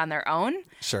to do it on their own.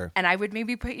 Sure. And I would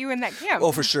maybe put you in that camp.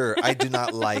 Oh, for sure. I do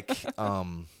not like.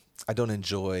 I don't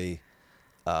enjoy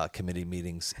committee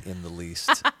meetings in the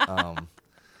least.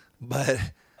 But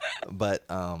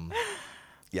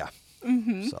yeah.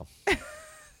 Mm-hmm. So.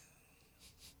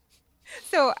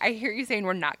 So I hear you saying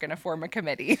we're not going to form a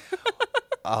committee.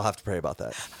 I'll have to pray about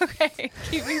that. Okay.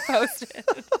 Keep me posted.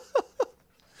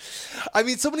 I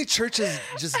mean, so many churches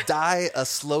just die a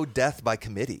slow death by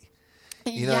committee.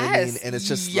 You know what I mean? And it's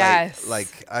just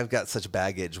like I've got such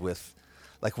baggage with,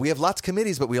 like, we have lots of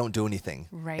committees, but we don't do anything.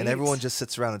 Right. And everyone just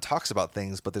sits around and talks about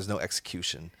things, but there's no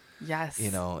execution. Yes.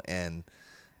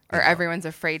 Or everyone's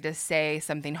afraid to say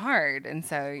something hard, and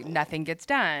so nothing gets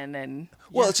done. And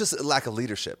well, it's just a lack of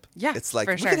leadership. Yeah, it's like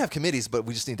we can have committees, but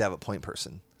we just need to have a point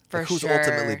person. Who's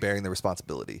ultimately bearing the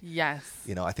responsibility. Yes.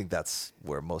 I think that's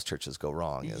where most churches go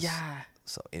wrong.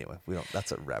 So anyway,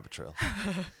 that's a rabbit trail.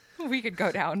 We could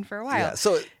go down for a while. Yeah.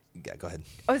 So go ahead.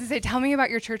 I was going to say, tell me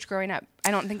about your church growing up.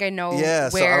 I don't think I know. Yeah.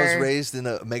 So I was raised in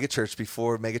a mega church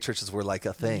before mega churches were like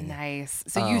a thing. Nice.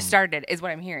 So you started, is what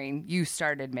I'm hearing. You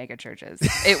started mega churches.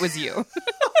 It was you.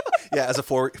 Yeah. As a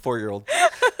 4-year-old.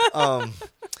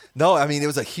 No, I mean, it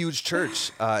was a huge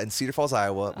church in Cedar Falls,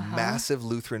 Iowa, massive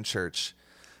Lutheran church.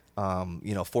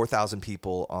 4,000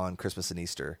 people on Christmas and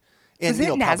Easter. And, was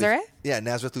it Nazareth?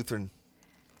 Nazareth Lutheran.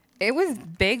 It was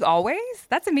big always?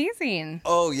 That's amazing.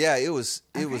 Oh, yeah, it was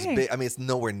big. I mean, it's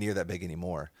nowhere near that big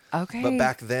anymore. Okay. But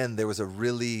back then, there was a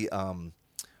really,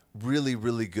 really,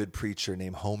 really good preacher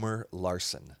named Homer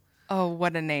Larson. Oh,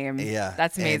 what a name. Yeah.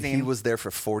 That's amazing. And he was there for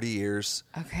 40 years.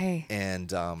 Okay.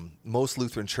 And most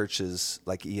Lutheran churches,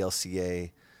 like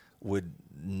ELCA, would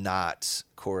not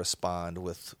correspond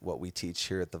with what we teach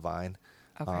here at the Vine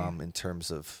in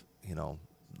terms of,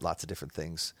 lots of different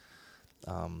things.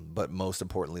 But most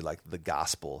importantly, like the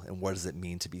gospel and what does it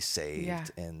mean to be saved? Yeah.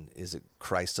 And is it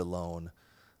Christ alone,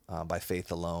 by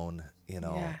faith alone,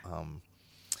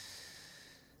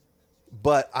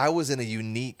 But I was in a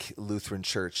unique Lutheran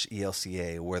church,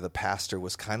 ELCA, where the pastor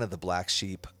was kind of the black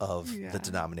sheep of the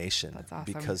denomination. That's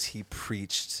awesome. Because he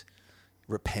preached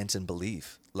repent and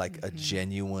believe, like a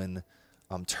genuine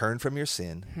turn from your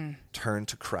sin, turn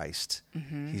to Christ.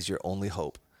 He's your only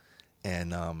hope.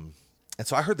 And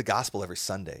so I heard the gospel every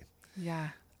Sunday. Yeah.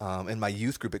 And my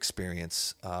youth group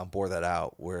experience bore that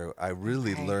out, where I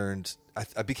really learned.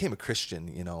 I became a Christian,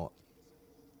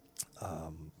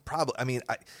 probably. I mean,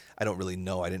 I don't really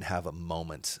know. I didn't have a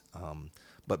moment,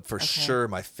 but for sure,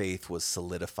 my faith was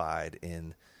solidified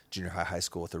in junior high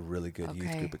school with a really good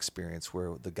youth group experience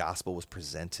where the gospel was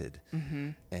presented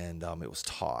and it was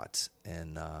taught,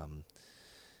 and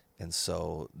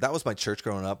so that was my church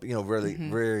growing up. Really,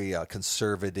 very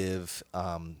conservative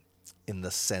in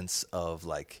the sense of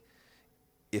like,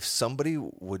 if somebody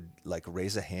would like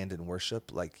raise a hand in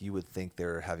worship, like you would think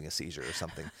they're having a seizure or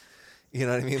something. You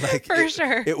know what I mean? Like For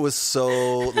sure. It was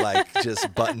so like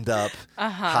just buttoned up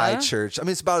high church. I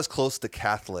mean, it's about as close to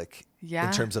Catholic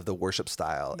in terms of the worship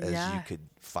style as Yeah. you could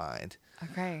find.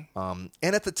 Okay. And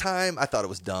at the time, I thought it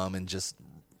was dumb and just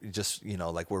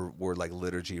like we're like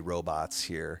liturgy robots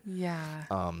here. Yeah.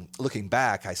 Looking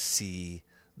back, I see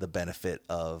the benefit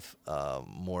of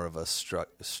more of a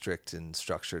strict and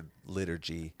structured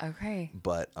liturgy. Okay.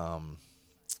 But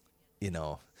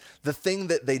the thing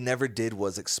that they never did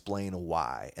was explain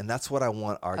why, and that's what I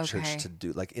want our church to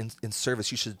do. Like in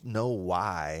service, you should know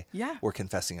why we're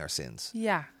confessing our sins.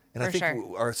 Yeah. And I think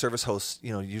our service hosts,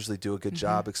 usually do a good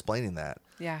job explaining that.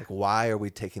 Yeah. Like, why are we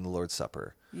taking the Lord's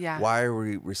Supper? Yeah. Why are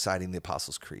we reciting the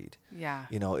Apostles' Creed? Yeah.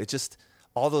 It just,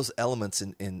 all those elements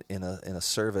in a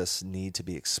service need to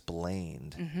be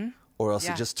explained, or else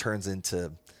it just turns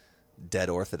into dead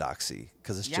orthodoxy,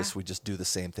 because it's just, we just do the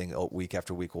same thing week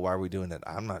after week. Well, why are we doing it?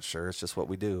 I'm not sure. It's just what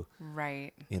we do.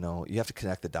 Right. You have to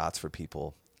connect the dots for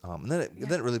people. And then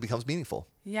it really becomes meaningful.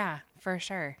 Yeah, for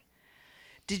sure.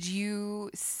 Did you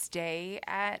stay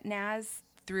at NAS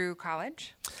through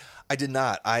college? I did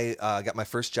not. I got my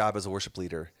first job as a worship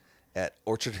leader at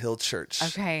Orchard Hill Church.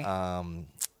 Okay.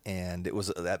 And it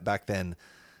was that back then,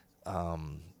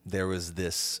 there was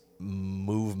this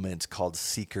movement called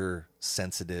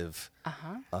seeker-sensitive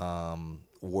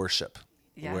worship,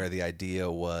 where the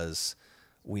idea was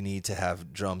we need to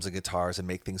have drums and guitars and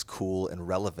make things cool and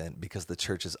relevant because the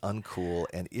church is uncool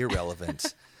and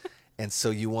irrelevant. And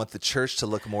so you want the church to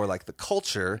look more like the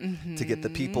culture to get the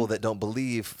people that don't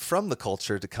believe from the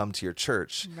culture to come to your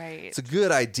church. Right. It's a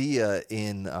good idea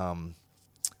it's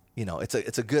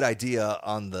a good idea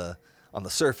on the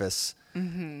surface.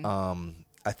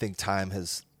 I think time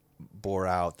has bore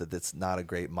out that it's not a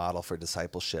great model for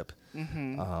discipleship.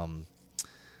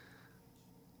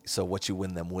 So what you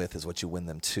win them with is what you win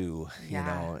them to,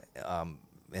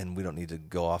 and we don't need to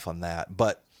go off on that.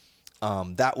 But I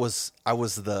was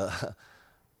the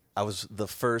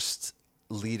first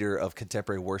leader of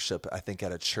contemporary worship, I think,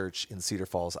 at a church in Cedar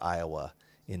Falls, Iowa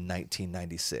in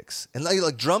 1996. And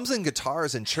like drums and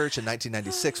guitars in church in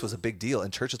 1996 was a big deal,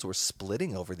 and churches were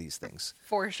splitting over these things.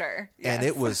 For sure. Yes. And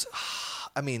it was,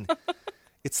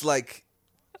 it's like,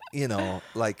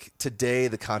 like today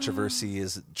the controversy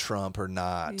is Trump or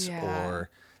not,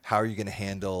 or how are you going to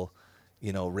handle,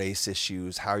 race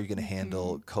issues? How are you going to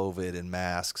handle COVID and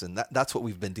masks? And that's what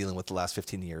we've been dealing with the last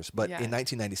 15 years. But in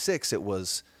 1996, it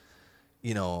was,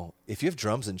 if you have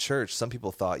drums in church, some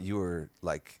people thought you were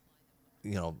like,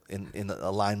 in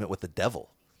alignment with the devil.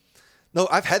 No,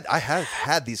 I have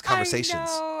had these conversations.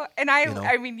 I know. And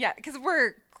I mean, because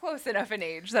we're close enough in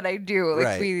age that I do.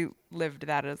 Like, we lived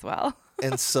that as well.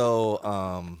 And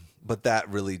so, but that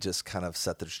really just kind of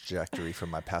set the trajectory for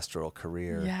my pastoral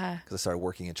career. Yeah. Because I started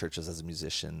working in churches as a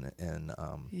musician, and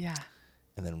and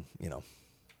then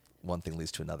one thing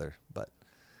leads to another. But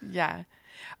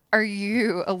are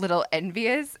you a little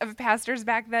envious of pastors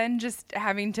back then, just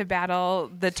having to battle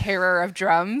the terror of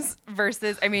drums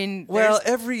versus? I mean,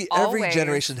 every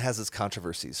generation has its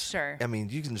controversies. Sure. I mean,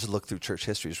 you can just look through church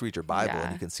history, just read your Bible,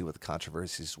 and you can see what the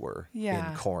controversies were in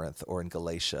Corinth or in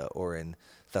Galatia or in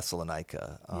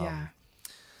Thessalonica.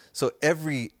 So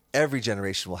every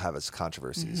generation will have its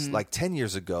controversies. Like 10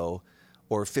 years ago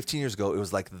or 15 years ago, it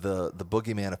was like the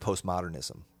boogeyman of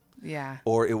postmodernism. Yeah.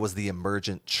 Or it was the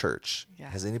emergent church. Yeah.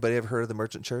 Has anybody ever heard of the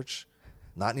emergent church?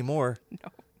 Not anymore. No.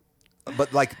 But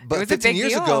 15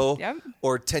 years deal. ago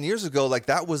or 10 years ago, like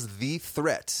that was the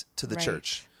threat to the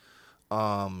church.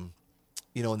 In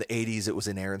the 80s, it was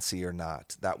inerrancy or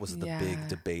not. That was the big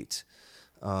debate.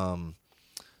 Like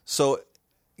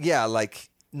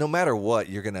no matter what,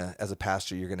 as a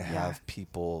pastor, you're gonna have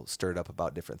people stirred up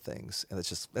about different things, and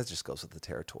that just goes with the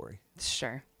territory.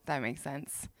 Sure, that makes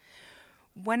sense.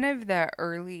 One of the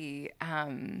early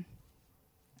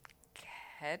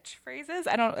catchphrases,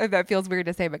 I don't know if that feels weird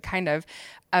to say, but kind of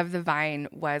the Vine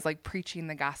was like preaching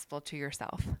the gospel to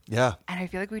yourself. Yeah. And I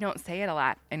feel like we don't say it a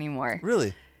lot anymore.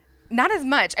 Really? Not as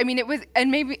much. I mean, it was,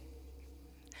 and maybe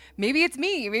it's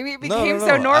me. Maybe it became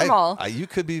so normal. You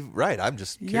could be right. I'm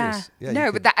just curious.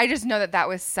 Yeah, but I just know that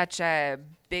was such a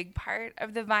big part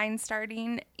of the Vine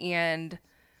starting, and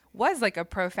was like a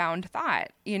profound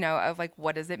thought, of like,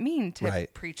 what does it mean to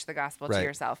preach the gospel to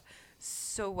yourself?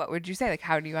 So what would you say? Like,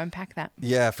 how do you unpack that?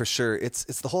 Yeah, for sure. It's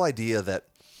the whole idea that,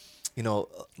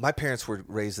 my parents were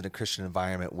raised in a Christian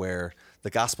environment where the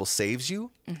gospel saves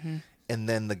you, and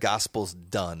then the gospel's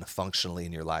done functionally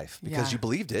in your life because you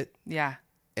believed it. Yeah.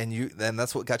 And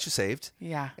that's what got you saved.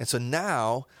 Yeah. And so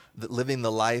now living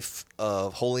the life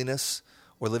of holiness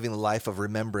or living the life of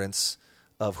remembrance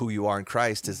of who you are in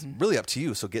Christ is really up to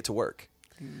you. So get to work.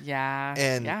 Yeah.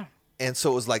 And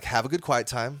so it was like, have a good quiet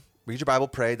time, read your Bible,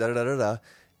 pray,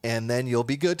 and then you'll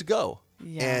be good to go.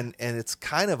 Yeah. And it's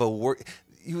kind of a work.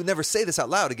 You would never say this out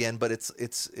loud again, but it's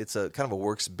a kind of a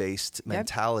works-based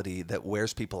mentality that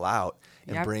wears people out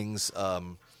and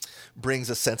brings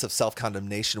a sense of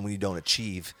self-condemnation when you don't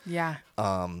achieve. Yeah.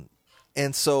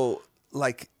 And so,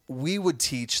 like, we would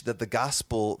teach that the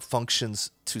gospel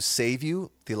functions to save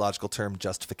you, theological term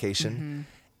justification,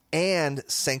 and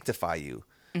sanctify you,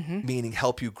 meaning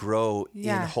help you grow in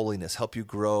holiness, help you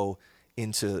grow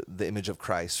into the image of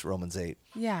Christ, Romans 8.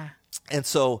 Yeah. And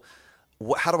so,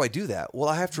 how do I do that? Well,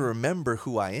 I have to remember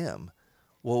who I am.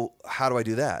 Well, how do I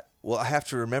do that? Well, I have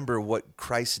to remember what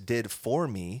Christ did for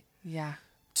me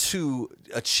to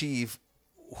achieve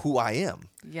who I am.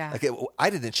 Yeah. Like I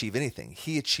didn't achieve anything.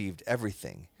 He achieved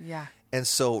everything. Yeah. And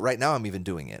so right now I'm even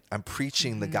doing it. I'm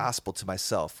preaching the gospel to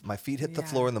myself. My feet hit the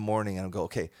floor in the morning and I go,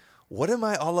 okay, what am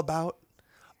I all about?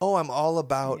 Oh, I'm all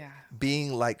about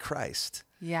being like Christ.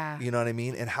 Yeah. You know what I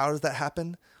mean? And how does that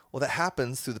happen? Well, that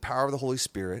happens through the power of the Holy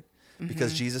Spirit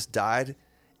because Jesus died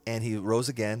and he rose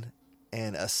again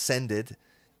and ascended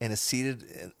and is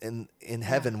seated in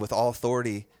heaven with all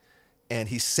authority. And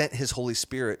he sent his Holy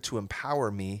Spirit to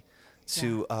empower me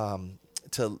to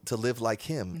live like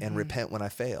him and repent when I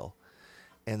fail.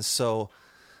 And so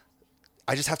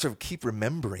I just have to keep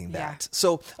remembering that.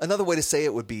 So another way to say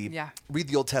it would be read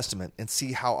the Old Testament and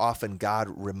see how often God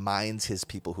reminds his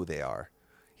people who they are.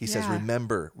 He says,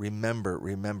 remember, remember,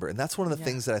 remember. And that's one of the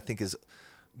things that I think is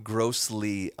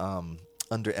grossly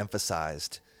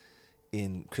underemphasized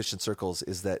in Christian circles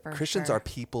is that Christians are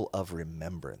people of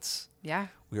remembrance. Yeah.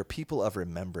 We are people of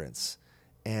remembrance.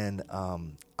 And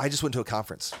I just went to a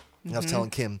conference. And I was telling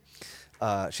Kim,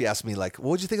 she asked me, like,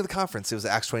 what did you think of the conference? It was the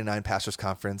Acts 29 Pastors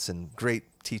Conference and great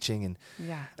teaching. And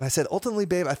I said, ultimately,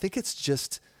 babe, I think it's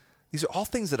just, these are all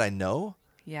things that I know,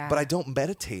 but I don't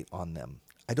meditate on them.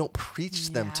 I don't preach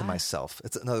them to myself.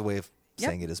 It's another way of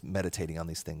saying it is meditating on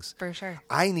these things. For sure.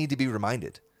 I need to be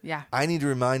reminded. Yeah. I need to be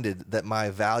reminded that my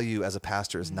value as a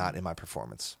pastor is not in my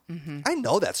performance. I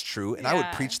know that's true, and I would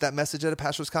preach that message at a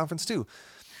pastor's conference too.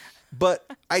 But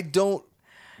I don't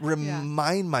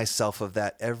remind myself of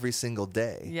that every single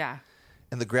day. Yeah.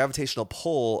 And the gravitational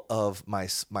pull of my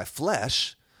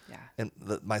flesh and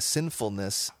my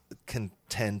sinfulness can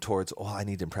tend towards, oh, I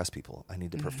need to impress people. I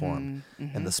need to perform.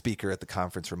 And the speaker at the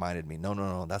conference reminded me,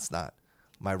 no, that's not.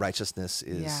 My righteousness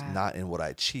is not in what I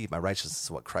achieve. My righteousness is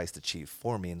what Christ achieved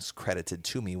for me and is credited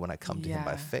to me when I come to him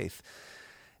by faith.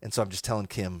 And so I'm just telling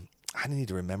Kim, I need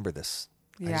to remember this.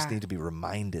 I just need to be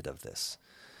reminded of this.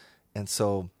 And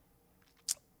so,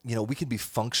 you know, we can be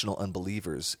functional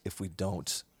unbelievers if we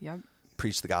don't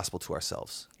preach the gospel to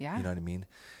ourselves. Yeah. You know what I mean?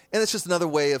 And it's just another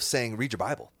way of saying, read your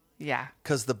Bible. Yeah.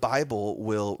 Because the Bible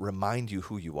will remind you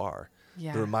who you are.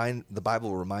 Yeah. The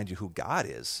Bible will remind you who God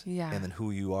is. Yeah. And then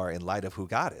who you are in light of who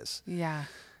God is. Yeah.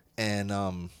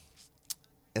 And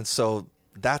so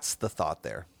that's the thought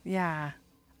there. Yeah.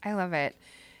 I love it.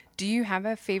 Do you have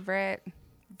a favorite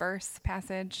verse,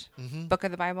 passage, book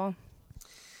of the Bible?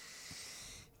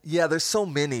 Yeah, there's so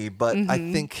many, but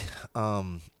I think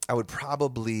I would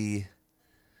probably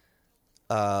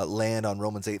land on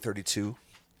Romans 8:32.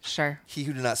 Sure. He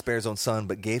who did not spare his own son,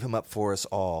 but gave him up for us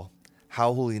all,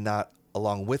 how will he not,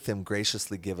 along with him,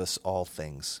 graciously give us all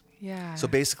things? Yeah. So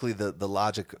basically the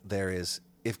logic there is,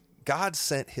 if God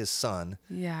sent his son,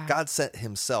 God sent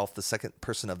himself, the second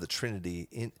person of the Trinity,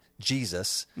 in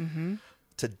Jesus,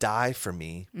 to die for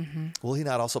me, will he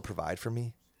not also provide for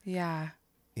me? Yeah.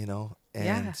 You know?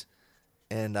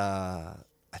 And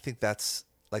I think that's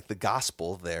like the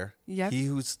gospel there. Yep. He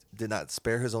who did not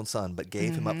spare his own son, but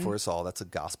gave him up for us all. That's a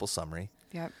gospel summary.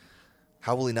 Yep.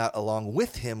 How will he not, along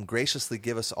with him, graciously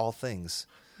give us all things?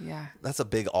 Yeah. That's a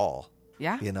big all.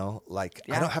 Yeah. You know, like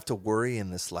I don't have to worry in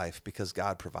this life because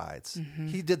God provides.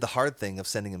 He did the hard thing of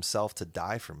sending himself to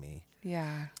die for me.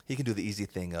 Yeah. He can do the easy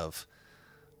thing of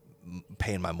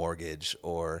paying my mortgage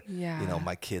or, you know,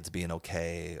 my kids being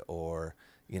okay or,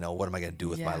 you know, what am I going to do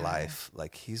with my life?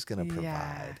 Like he's going to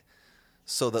provide.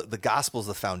 So the gospel is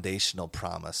the foundational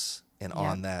promise. And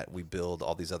on that, we build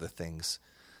all these other things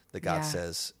that God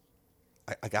says,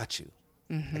 I got you.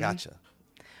 I got you.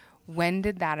 When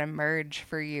did that emerge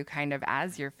for you kind of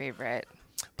as your favorite?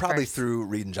 Probably verse? through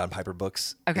reading John Piper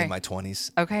books in my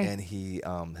 20s. Okay. And he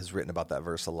has written about that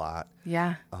verse a lot.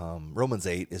 Yeah. Romans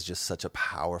 8 is just such a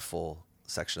powerful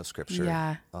section of scripture.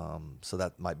 Yeah. So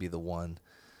that might be the one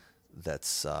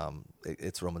that's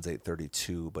it's Romans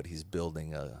 8:32, but he's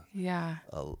building a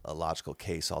logical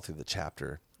case all through the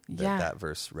chapter that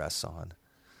verse rests on.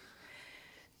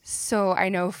 So I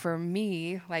know for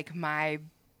me, like my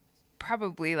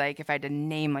probably like if I had to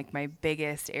name like my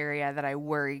biggest area that I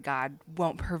worry God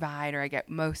won't provide or I get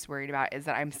most worried about is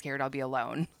that I'm scared I'll be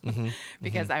alone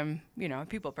because I'm, a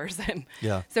people person.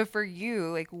 Yeah. So for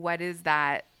you, like, what is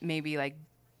that maybe like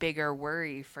bigger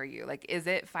worry for you? Like, is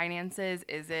it finances?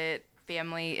 Is it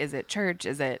family? Is it church?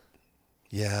 Is it?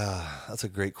 Yeah, that's a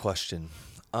great question.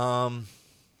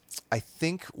 I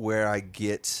think where I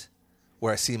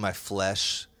see my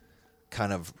flesh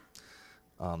kind of,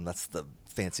 that's the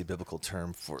fancy biblical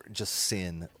term for just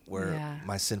sin, where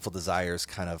my sinful desires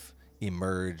kind of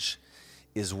emerge,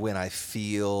 is when I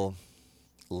feel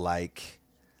like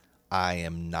I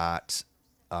am not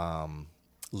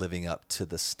living up to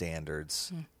the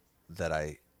standards that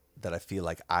I feel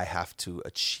like I have to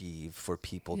achieve for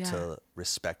people to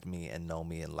respect me and know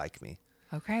me and like me.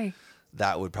 Okay.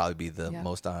 That would probably be the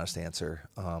most honest answer.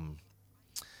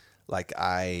 Like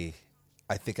I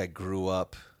think I grew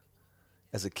up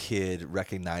as a kid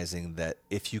recognizing that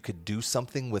if you could do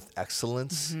something with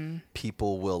excellence,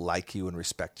 people will like you and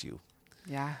respect you.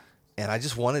 Yeah. And I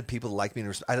just wanted people to like me.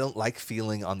 I don't like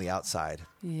feeling on the outside.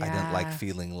 Yeah. I didn't like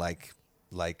feeling like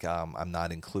I'm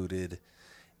not included.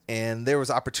 And there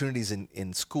was opportunities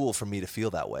in school for me to feel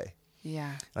that way.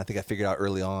 Yeah. And I think I figured out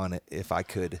early on if I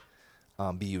could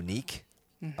be unique,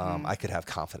 I could have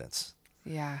confidence.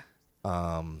 Yeah.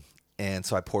 And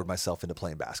so I poured myself into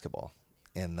playing basketball.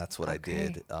 And that's what I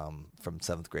did from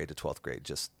 7th grade to 12th grade,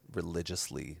 just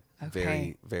religiously,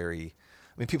 very, very.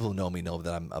 I mean, people who know me know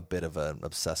that I'm a bit of an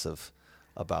obsessive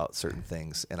about certain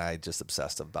things, and I just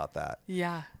obsessed about that.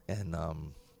 Yeah. And I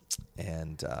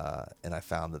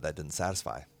found that didn't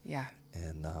satisfy. Yeah.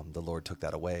 And the Lord took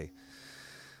that away.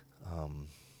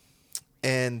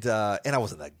 And I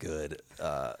wasn't that good.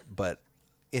 But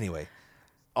anyway,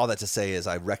 all that to say is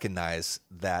I recognize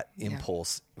that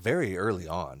impulse very early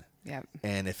on. Yep.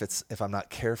 And if I'm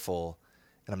not careful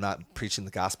and I'm not preaching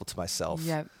the gospel to myself,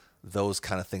 those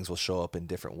kind of things will show up in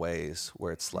different ways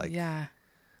where it's like,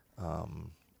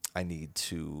 I need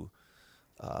to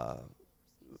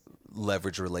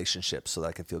leverage relationships so that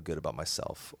I can feel good about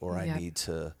myself, or I need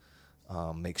to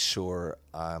make sure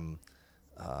I'm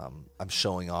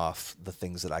showing off the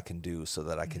things that I can do so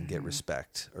that I can get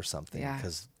respect or something.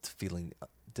 Because feeling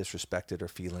disrespected or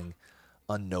feeling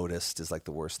unnoticed is like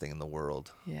the worst thing in the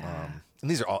world. Yeah. And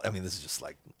these are all, this is just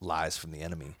like lies from the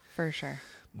enemy. For sure.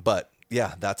 But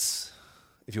yeah, that's,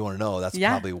 if you want to know, that's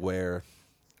probably where.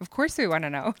 Of course we want to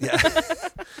know.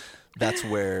 That's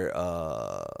where,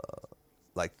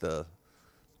 like the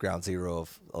ground zero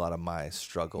of a lot of my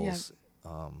struggles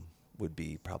would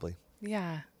be probably.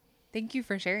 Yeah. Thank you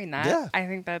for sharing that. Yeah. I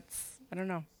think that's, I don't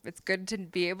know, it's good to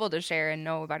be able to share and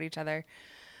know about each other.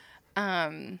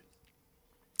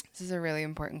 This is a really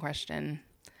important question.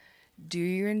 Do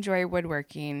you enjoy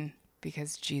woodworking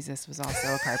because Jesus was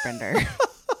also a carpenter?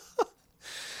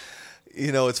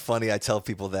 It's funny. I tell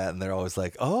people that and they're always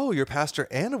like, oh, you're a pastor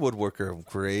and a woodworker.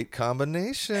 Great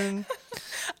combination.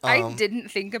 I didn't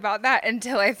think about that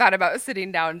until I thought about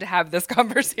sitting down to have this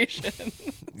conversation.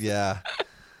 Yeah.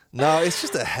 No, it's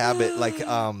just a habit. Like,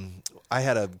 I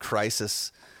had a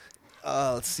crisis,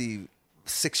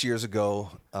 6 years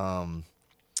ago,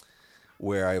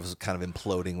 where I was kind of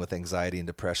imploding with anxiety and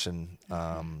depression.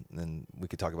 And we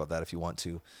could talk about that if you want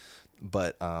to,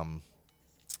 but,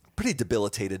 pretty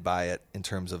debilitated by it in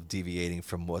terms of deviating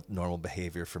from what normal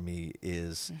behavior for me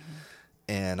is.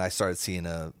 And I started seeing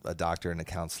a doctor and a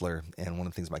counselor. And one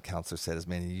of the things my counselor said is,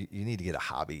 man, you need to get a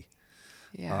hobby.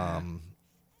 Yeah.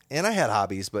 And I had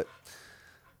hobbies, but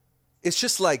it's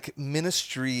just like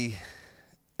ministry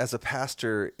as a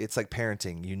pastor. It's like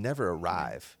parenting. You never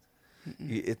arrive.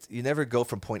 You never go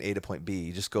from point A to point B.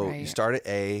 You just go, you start at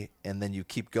A and then you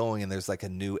keep going and there's like a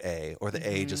new A, or the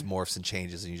A just morphs and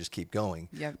changes and you just keep going.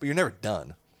 Yep. But you're never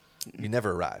done. You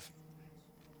never arrive.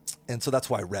 And so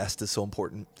that's why rest is so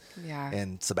important. Yeah.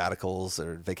 And sabbaticals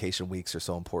or vacation weeks are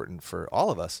so important for all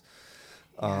of us.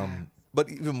 But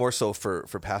even more so for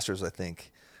pastors, I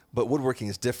think. But woodworking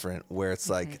is different, where it's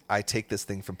like I take this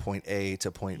thing from point A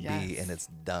to point B and it's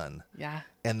done. Yeah.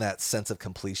 And that sense of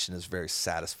completion is very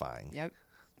satisfying. Yep.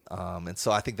 And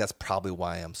so I think that's probably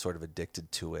why I'm sort of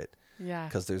addicted to it. Yeah.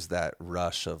 Because there's that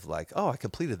rush of like, oh, I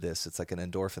completed this. It's like an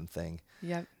endorphin thing.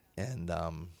 Yep. And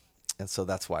so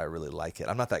that's why I really like it.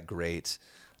 I'm not that great.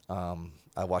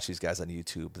 I watch these guys on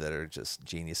YouTube that are just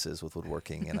geniuses with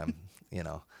woodworking, and I'm,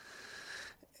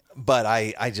 but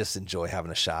I just enjoy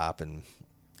having a shop, and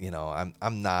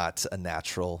I'm not a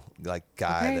natural like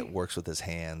guy that works with his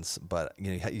hands, but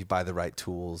you buy the right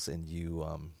tools and you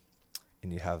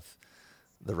have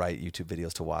the right YouTube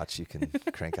videos to watch, you can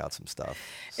crank out some stuff.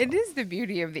 So. It is the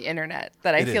beauty of the internet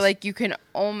that I feel like you can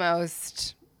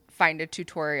almost find a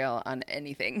tutorial on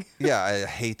anything. Yeah, I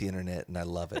hate the internet and I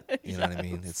love it. You know what I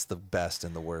mean? It's the best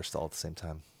and the worst all at the same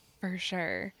time. For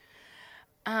sure.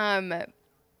 My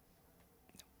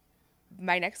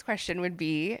next question would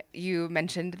be, you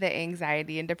mentioned the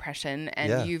anxiety and depression,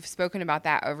 and you've spoken about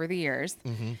that over the years.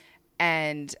 Mm-hmm.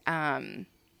 And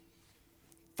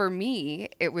for me,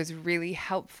 it was really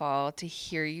helpful to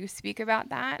hear you speak about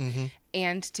that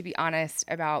and to be honest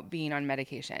about being on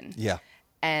medication. Yeah.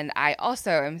 And I also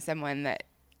am someone that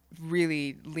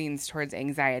really leans towards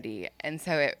anxiety. And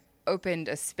so it opened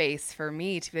a space for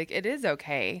me to be like, it is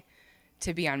okay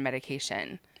to be on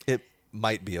medication. It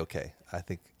might be okay, I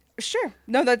think. Sure.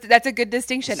 No, that's a good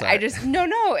distinction. Sorry. I just, no,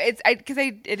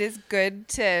 it is good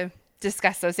to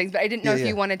discuss those things, but I didn't know if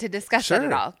you wanted to discuss that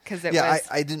at all. Cause it was...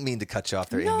 I didn't mean to cut you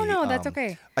off there, No, Amy. no, that's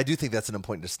okay. I do think that's an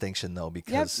important distinction though,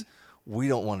 because we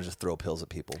don't want to just throw pills at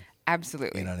people.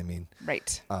 Absolutely. You know what I mean?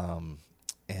 Right.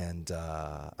 And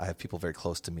I have people very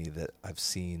close to me that I've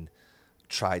seen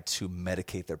try to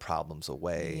medicate their problems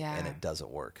away, and it doesn't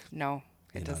work. No,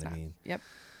 it does know what not. I mean? Yep.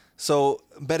 So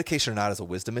medication or not is a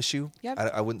wisdom issue. Yep.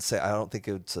 I wouldn't say, I don't think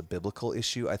it's a biblical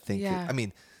issue. I think, Yeah.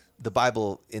 the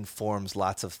Bible informs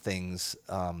lots of things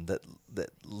that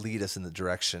lead us in the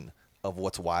direction of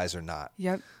what's wise or not.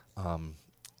 Yep.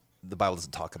 The Bible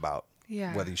doesn't talk about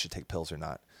whether you should take pills or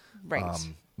not. Right.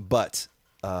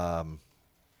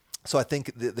 So I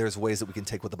think there's ways that we can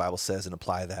take what the Bible says and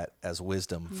apply that as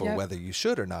wisdom for whether you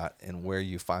should or not, and where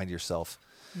you find yourself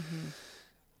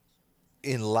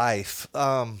in life.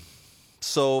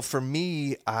 So for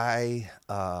me, let's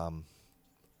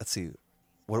see,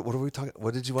 what are we talking?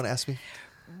 What did you want to ask me?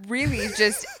 Really,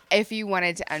 just if you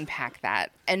wanted to unpack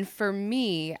that. And for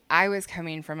me, I was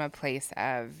coming from a place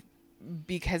of,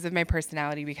 because of my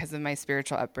personality, because of my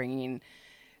spiritual upbringing,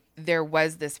 there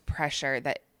was this pressure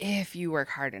that if you work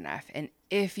hard enough and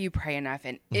if you pray enough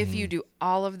and if you do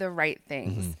all of the right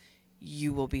things,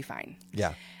 you will be fine.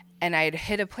 Yeah. And I had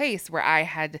hit a place where I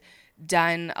had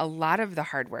done a lot of the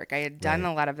hard work. I had done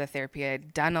a lot of the therapy. I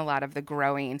had done a lot of the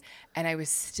growing. And I was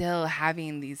still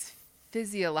having these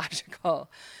physiological,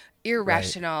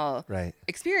 irrational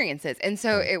experiences. And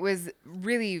so it was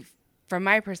really, from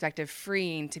my perspective,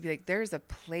 freeing to be like, there's a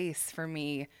place for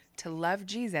me to love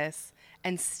Jesus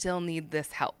and still need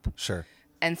this help. Sure.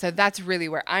 And so that's really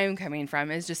where I'm coming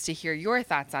from, is just to hear your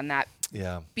thoughts on that.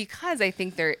 Yeah. Because I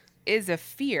think there is a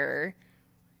fear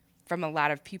from a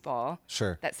lot of people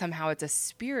that somehow it's a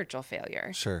spiritual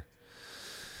failure. Sure.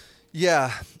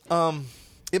 Yeah.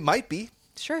 It might be.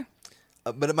 Sure.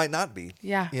 But it might not be.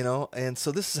 Yeah. And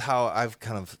so this is how I've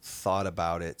kind of thought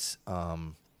about it,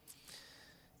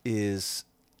 is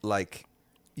like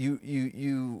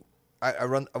I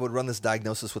would run this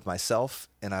diagnosis with myself,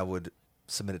 and I would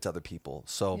submit it to other people.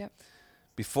 So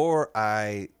before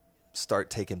I start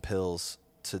taking pills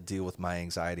to deal with my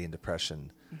anxiety and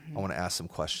depression, I want to ask some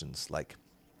questions. Like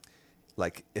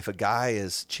if a guy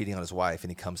is cheating on his wife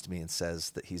and he comes to me and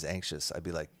says that he's anxious, I'd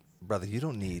be like, brother, you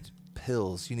don't need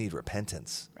pills. You need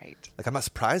repentance. Right. Like, I'm not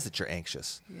surprised that you're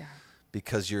anxious. Yeah.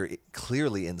 Because you're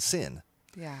clearly in sin.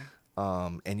 Yeah.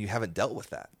 And you haven't dealt with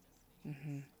that.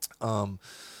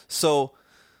 So,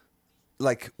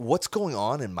 like, what's going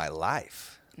on in my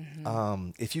life?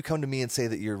 If you come to me and say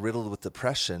that you're riddled with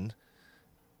depression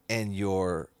and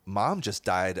your mom just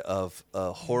died of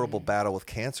a horrible battle with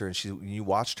cancer and you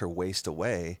watched her waste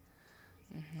away,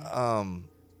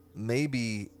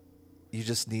 maybe you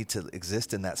just need to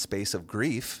exist in that space of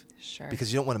grief. Sure.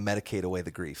 Because you don't want to medicate away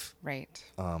the grief. Right.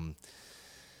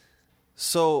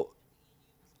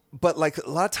 But like a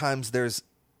lot of times there's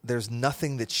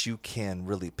nothing that you can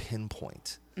really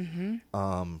pinpoint.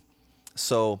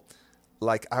 So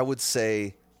like I would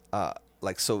say,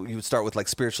 so you would start with like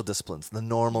spiritual disciplines, the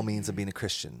normal means of being a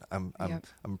Christian. I'm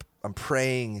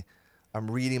praying, I'm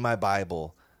reading my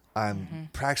Bible, I'm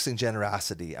practicing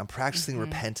generosity, I'm practicing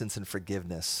repentance and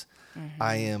forgiveness.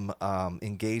 I am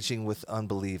engaging with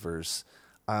unbelievers.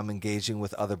 I'm engaging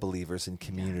with other believers in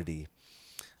community.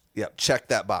 Yep, check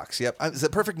that box. Yep, is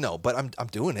it perfect? No, but I'm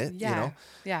doing it. Yeah,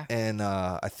 yeah. And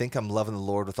I think I'm loving the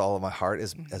Lord with all of my heart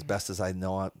as best as I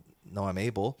know I'm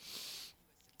able.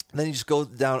 And then you just go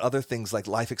down other things like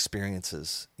life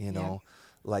experiences.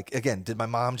 Like again, did my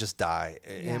mom just die?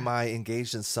 Yeah. Am I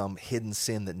engaged in some hidden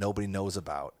sin that nobody knows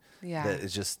about? Yeah. That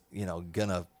is just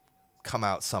gonna come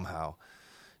out somehow.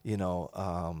 No,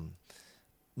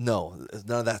 none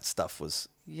of that stuff was.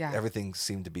 Yeah. Everything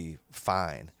seemed to be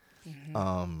fine.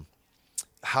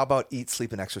 How about eat,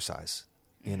 sleep, and exercise?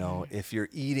 If you're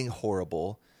eating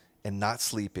horrible and not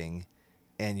sleeping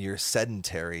and you're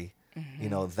sedentary, you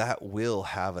know, that will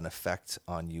have an effect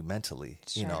on you mentally.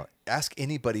 You know, Sure. ask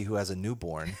anybody who has a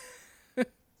newborn.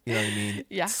 You know what I mean?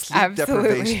 Yeah, Deprivation,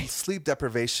 absolutely. sleep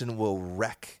deprivation will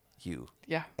wreck you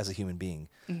Yeah. as a human being.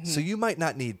 So you might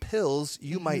not need pills.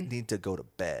 You might need to go to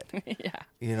bed. Yeah.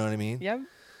 You know what I mean? Yep.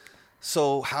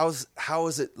 So how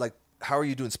is it like? How are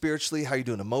you doing spiritually? How are you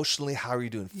doing emotionally? How are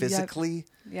you doing physically?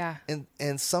 Yeah.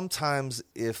 And sometimes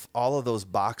if all of those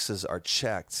boxes are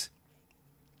checked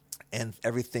and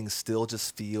everything still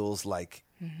just feels like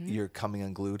you're coming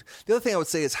unglued. The other thing I would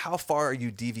say is, how far are you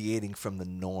deviating from the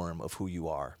norm of who you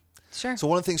are? Sure. So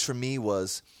one of the things for me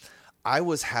was I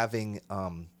was having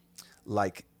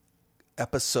like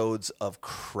episodes of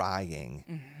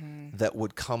crying that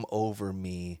would come over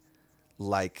me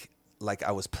like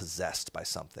I was possessed by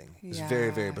something. It was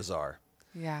very, very Yeah. bizarre.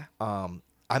 Yeah.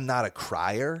 I'm not a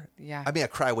crier. Yeah. I mean, I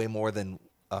cry way more than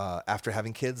after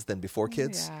having kids than before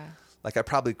kids. Yeah. Like I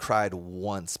probably cried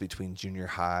once between junior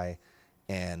high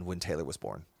and when Taylor was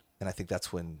born. And I think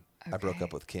that's when I broke Okay.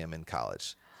 up with Kim in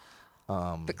college.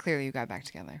 But clearly you got back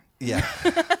together. Yeah,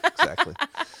 exactly.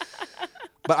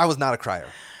 But I was not a crier.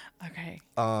 Okay.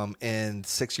 And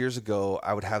 6 years ago,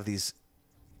 I would have these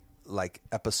like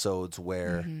episodes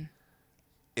where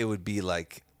it would be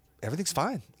like, everything's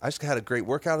fine. I just had a great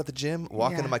workout at the gym,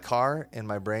 walk Yeah. into my car, and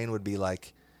my brain would be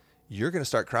like, you're going to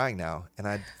start crying now. And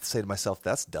I'd say to myself,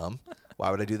 that's dumb. Why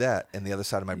would I do that? And the other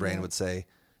side of my brain Yeah. would say,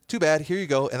 too bad, here you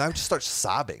go. And I would just start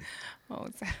sobbing. Oh,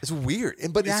 It's weird.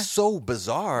 But Yeah. it's so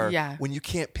bizarre Yeah. when you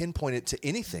can't pinpoint it to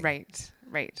anything. right.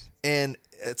 Right. And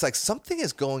it's like something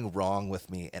is going wrong with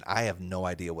me, and I have no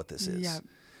idea what this is. Yep.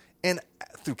 And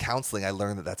through counseling, I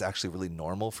learned that that's actually really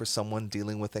normal for someone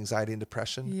dealing with anxiety and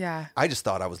depression. Yeah. I just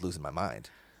thought I was losing my mind.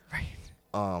 Right.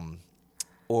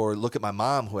 Or look at my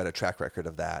mom, who had a track record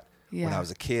of that when Yeah. I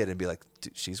was a kid, and be like,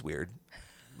 dude, she's weird.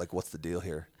 Like, what's the deal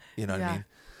here? You know what I Yeah. mean?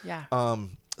 Yeah.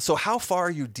 So how far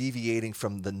are you deviating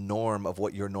from the norm of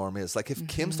what your norm is? Like if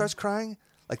Kim starts crying,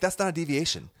 like that's not a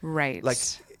deviation. Right. Like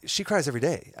she cries every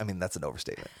day. I mean, that's an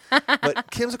overstatement. But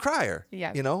Kim's a crier.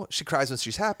 Yeah. You know, she cries when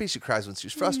she's happy. She cries when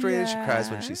she's frustrated. She cries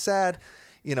when Yeah. she's sad,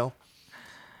 you know.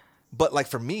 But like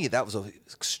for me, that was an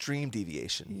extreme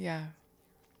deviation. Yeah.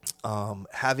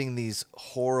 Having these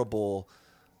horrible,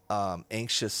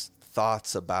 anxious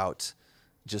thoughts about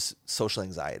just social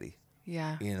anxiety.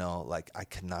 Yeah. You know, like I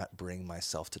could not bring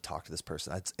myself to talk to this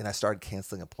person. And I started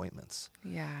canceling appointments.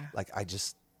 Yeah. Like I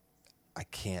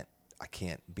can't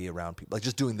be around people. Like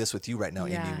just doing this with you right now,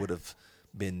 Yeah. Amy, would have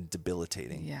been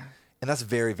debilitating. Yeah. And that's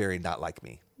very, very not like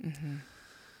me.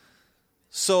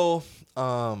 So,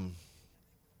 you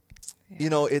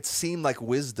know, it seemed like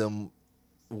wisdom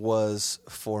was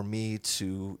for me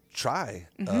to try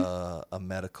a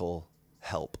medical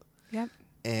help. Yep.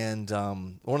 And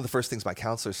one of the first things my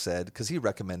counselor said, because he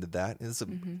recommended that, he's a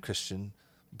Christian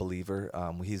believer.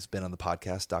 He's been on the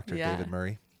podcast, Dr. Yeah. David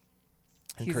Murray.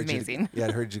 He's I'd amazing. I'd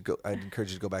encourage you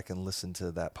to go back and listen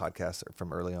to that podcast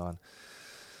from early on,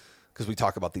 because we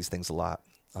talk about these things a lot.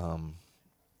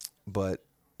 But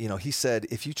you know, he said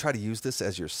if you try to use this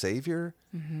as your savior,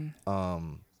 it's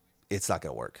not going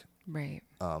to work. Right.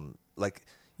 Like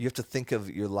you have to think of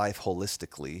your life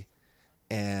holistically,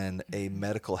 and a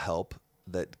medical help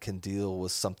that can deal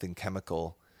with something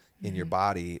chemical in your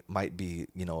body might be,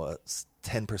 you know, a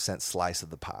 10% slice of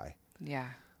the pie. Yeah.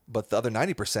 But the other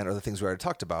 90% are the things we already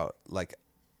talked about, like,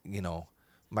 you know,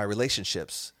 my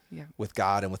relationships Yeah. with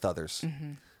God and with others,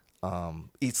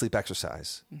 eat, sleep,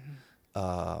 exercise.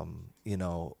 You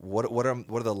know, what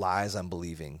are the lies I'm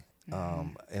believing?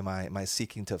 Am I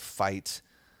seeking to fight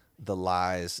the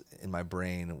lies in my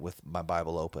brain with my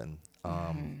Bible open?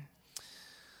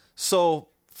 So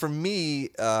for me,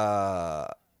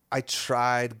 I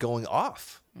tried going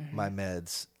off my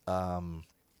meds.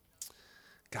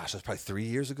 Gosh, that was probably 3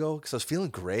 years ago, because I was feeling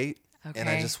great, and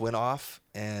I Okay. just went off,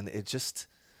 and it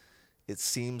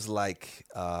seems like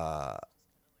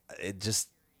it just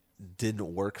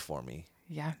didn't work for me.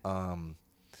 Yeah.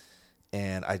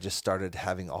 And I just started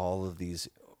having all of these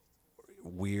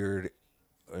weird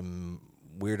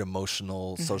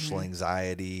emotional, social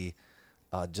anxiety,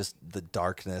 just the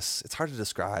darkness. It's hard to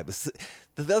describe.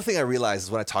 The other thing I realize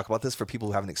is when I talk about this, for people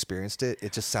who haven't experienced it,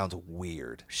 it just sounds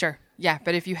weird. Sure. Yeah.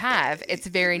 But if you have, it's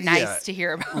very nice Yeah. to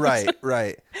hear about.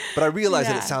 Right. But I realize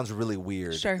that Yeah. it sounds really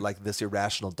weird. Sure. Like this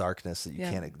irrational darkness that you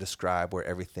Yeah. can't describe, where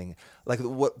everything, like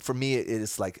what for me, it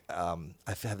is like, I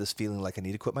have this feeling like I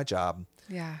need to quit my job.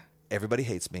 Yeah. Everybody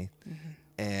hates me,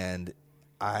 and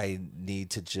I need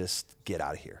to just get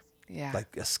out of here. Yeah.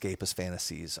 Like escapist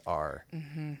fantasies are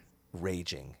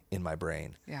raging in my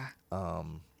brain Yeah.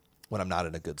 when I'm not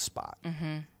in a good spot.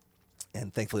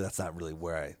 And thankfully, that's not really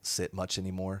where I sit much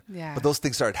anymore. Yeah. But those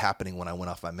things started happening when I went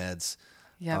off my meds.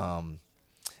 Yeah.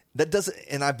 That doesn't,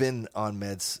 and I've been on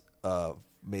meds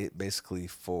basically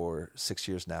for 6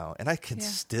 years now, and I can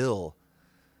still,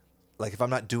 like, if I'm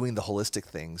not doing the holistic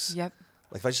things, Yep.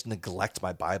 like if I just neglect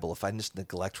my Bible, if I just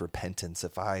neglect repentance,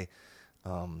 if I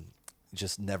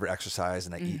just never exercise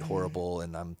and I eat horrible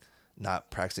and I'm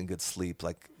not practicing good sleep,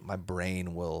 like my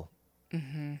brain will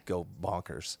go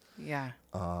bonkers. Yeah.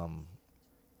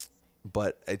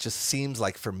 But it just seems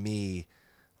like for me,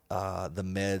 the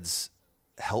meds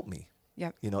help me.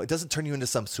 Yep. You know, it doesn't turn you into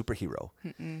some superhero.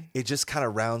 It just kind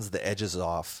of rounds the edges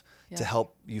off to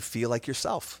help you feel like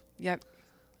yourself. Yep.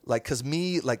 Like, cause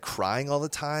me like crying all the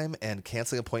time and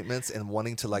canceling appointments and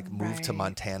wanting to like move to Right.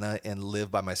 Montana and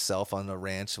live by myself on a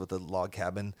ranch with a log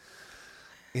cabin,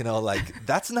 you know, like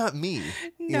that's not me.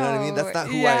 You know what I mean? That's not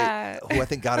who I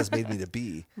think God has made me to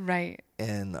be. Right.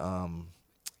 And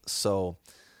so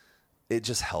it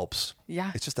just helps.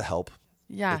 Yeah. It's just a help.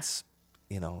 Yeah. It's,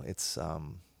 you know, it's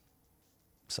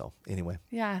so anyway.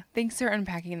 Yeah. Thanks for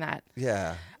unpacking that.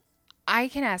 Yeah. I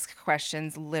can ask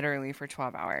questions literally for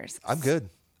 12 hours. I'm good.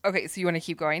 Okay, so you want to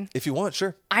keep going? If you want,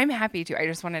 sure. I'm happy to. I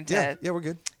just wanted to Yeah, we're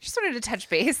good. just wanted to touch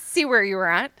base, see where you were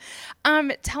at.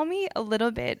 Tell me a little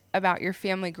bit about your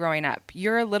family growing up.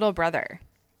 You're a little brother,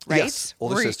 right? Yes,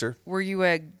 older sister. Were you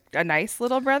a nice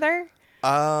little brother?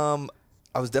 I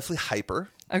was definitely hyper.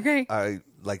 Okay. I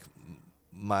like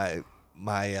my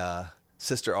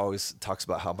sister always talks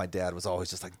about how my dad was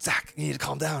always just like, Zach, you need to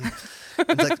calm down.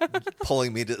 And like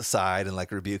pulling me to the side and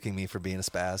like rebuking me for being a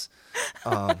spaz.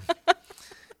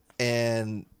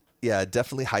 And yeah,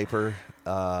 definitely hyper.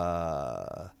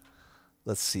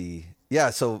 Let's see.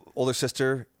 Yeah. So older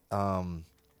sister. And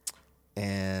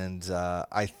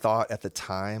I thought at the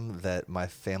time that my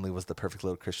family was the perfect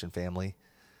little Christian family.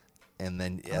 And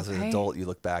then as an adult, you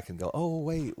look back and go, oh,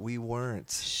 wait, we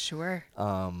weren't. Sure.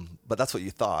 But that's what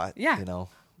you thought. Yeah. You know?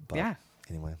 But Yeah.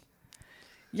 Anyway.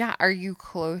 Yeah. Are you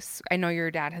close? I know your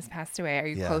dad has passed away. Are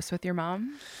you Yeah. close with your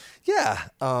mom? Yeah.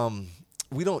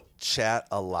 We don't chat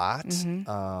a lot in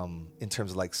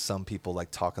terms of like some people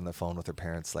like talk on the phone with their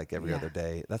parents like every other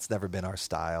day. That's never been our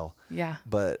style. Yeah.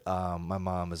 But my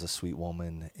mom is a sweet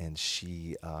woman and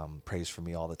she prays for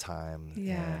me all the time.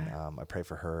 Yeah. And I pray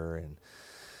for her. And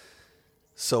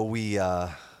so we,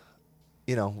 there's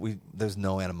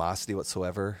no animosity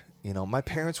whatsoever. You know, my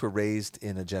parents were raised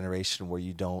in a generation where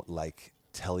you don't like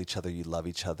tell each other you love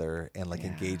each other and like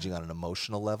engaging on an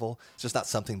emotional level. It's just not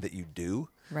something that you do.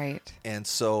 Right. And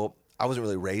so I wasn't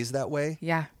really raised that way.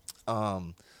 Yeah.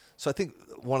 So I think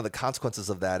one of the consequences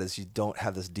of that is you don't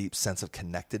have this deep sense of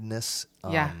connectedness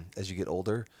as you get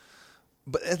older.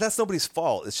 But and that's nobody's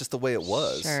fault. It's just the way it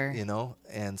was, Sure. you know?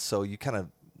 And so you kind of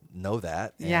know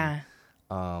that. And, Yeah.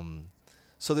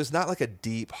 so there's not like a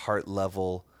deep heart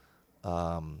level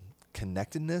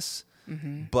connectedness,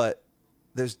 but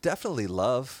there's definitely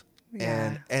love.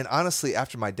 Yeah. And honestly,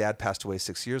 after my dad passed away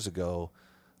 6 years ago,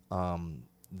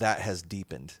 that has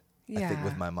deepened, I think,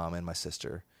 with my mom and my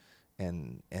sister.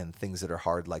 And things that are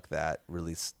hard like that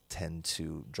really tend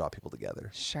to draw people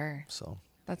together. Sure. So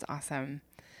That's awesome.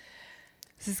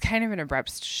 This is kind of an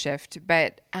abrupt shift,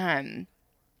 but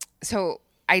so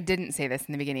I didn't say this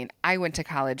in the beginning. I went to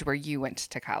college where you went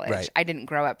to college. Right. I didn't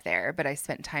grow up there, but I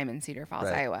spent time in Cedar Falls,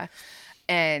 Right. Iowa.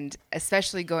 And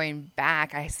especially going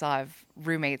back, I still have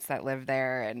roommates that live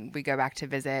there and we go back to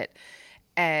visit.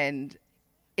 And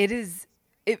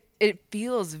it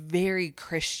feels very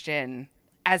Christian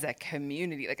as a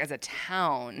community, like as a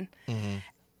town. Mm-hmm.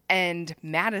 And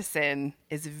Madison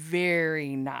is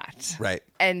very not. Right.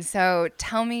 And so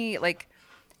tell me, like,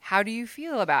 how do you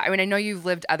feel about, I mean, I know you've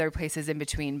lived other places in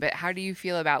between, but how do you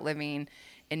feel about living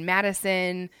in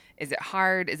Madison? Is it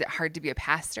hard? Is it hard to be a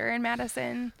pastor in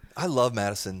Madison? I love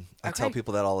Madison. I Okay. tell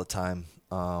people that all the time.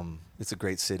 It's a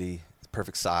great city. It's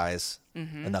perfect size,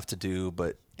 enough to do,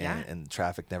 but Yeah. and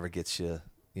traffic never gets you,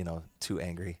 too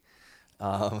angry.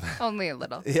 Only a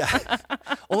little. Yeah.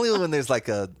 Only when there's like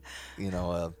a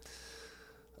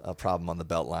problem on the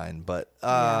belt line. But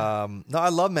no, I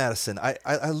love Madison.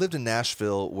 I lived in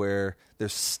Nashville where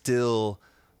there's still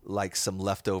like some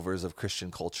leftovers of Christian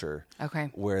culture.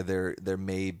 Okay. Where there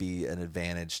may be an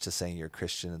advantage to saying you're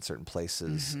Christian in certain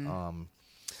places.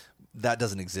 That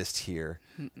doesn't exist here.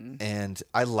 And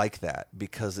I like that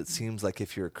because it seems like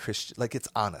if you're a Christian, like it's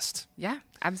honest. Yeah,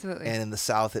 absolutely. And in the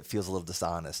South, it feels a little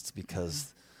dishonest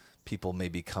because people may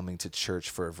be coming to church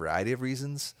for a variety of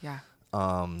reasons. Yeah.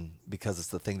 Because it's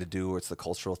the thing to do, or it's the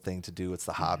cultural thing to do. It's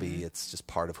the hobby. It's just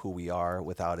part of who we are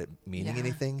without it meaning Yeah.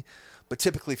 anything. But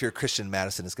typically, if you're a Christian,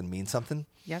 Madison is going to mean something.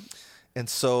 Yep. And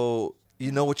so,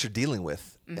 you know what you're dealing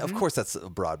with. Of course, that's a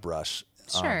broad brush.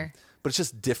 Sure. But it's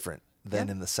just different than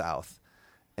in the South.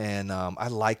 And I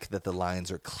like that the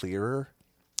lines are clearer.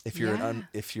 If you're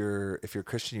if you're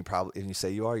Christian, you probably, and you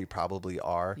say you are, you probably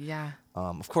are. Yeah.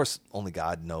 Of course, only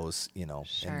God knows, you know,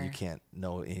 Sure. and you can't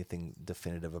know anything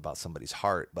definitive about somebody's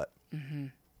heart. But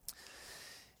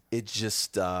it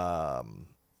just,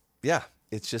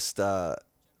 it's just. I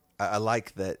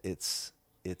like that it's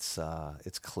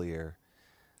clear.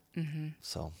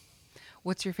 So,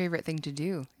 What's your favorite thing to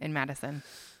do in Madison?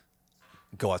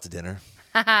 go out to dinner.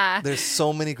 There's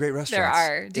so many great restaurants.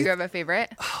 There are. Do you have a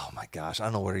favorite? Oh my gosh, I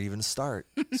don't know where to even start.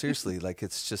 Seriously, like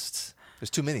it's just there's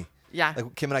too many. Yeah.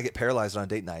 Like Kim and I get paralyzed on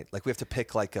date night. Like we have to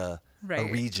pick like a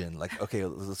Right. region. Like, okay,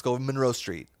 let's go Monroe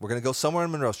Street. We're gonna go somewhere in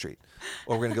Monroe Street,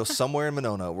 or we're gonna go somewhere in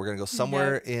Monona. We're gonna go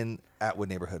somewhere in Atwood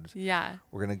neighborhood. Yeah.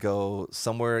 We're gonna go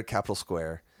somewhere at Capitol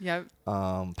Square. Yep.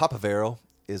 Papa Vero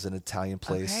is an Italian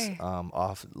place, Okay.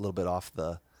 off a little bit off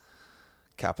the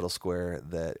Capitol Square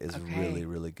that is Okay. really,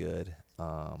 really good.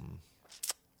 That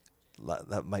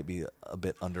might be a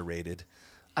bit underrated.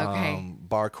 Okay.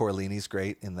 Bar Corleone's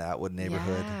great in the Atwood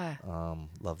neighborhood. Yeah.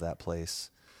 Love that place.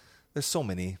 There's so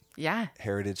many. Yeah.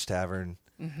 Heritage Tavern.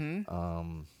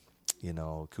 You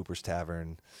know, Cooper's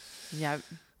Tavern. Yep.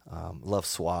 Love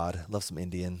Swad. Love some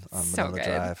Indian on So Monona good.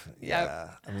 Drive. Yep. Yeah.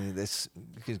 I mean, this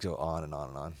you could go on and on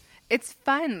and on. It's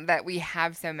fun that we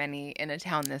have so many in a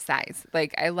town this size.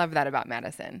 Like, I love that about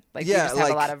Madison. Like, we Yeah, just have a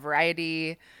like- lot of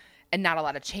variety and not a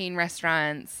lot of chain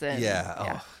restaurants. And, Yeah.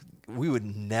 Oh, we would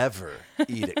never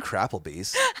eat at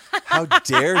Crapplebee's. How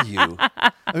dare you?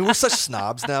 I mean, we're such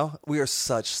snobs now. We are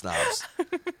such snobs.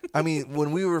 I mean,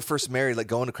 when we were first married, like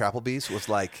going to Crapplebee's was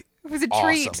like It was a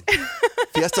awesome. treat.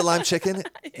 Fiesta lime chicken?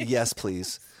 Yes,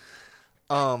 please.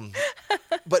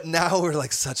 But now we're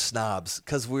like such snobs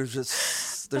because we're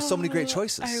just there's so many great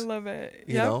choices. I love it.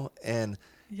 You know, and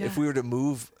Yeah. if we were to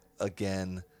move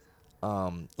again,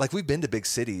 like we've been to big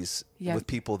cities Yep. with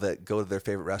people that go to their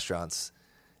favorite restaurants,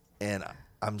 and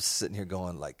I'm sitting here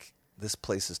going like, this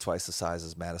place is twice the size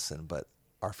as Madison, but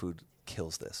our food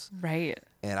kills this, Right.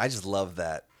 and I just love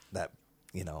that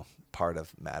you know part of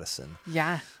Madison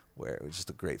Yeah. where it was just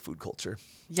a great food culture.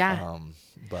 Yeah.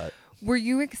 But Were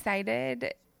you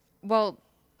excited? Well,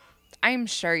 I'm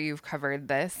sure you've covered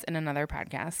this in another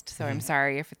podcast, so I'm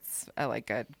sorry if it's like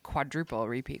a quadruple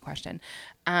repeat question.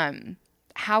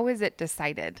 How was it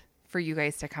decided for you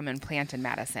guys to come and plant in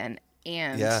Madison?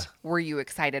 And Yeah. were you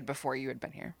excited before you had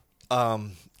been here?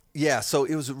 yeah, so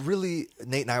it was really,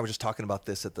 Nate and I were just talking about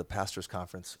this at the pastors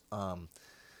conference.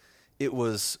 It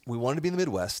was, we wanted to be in the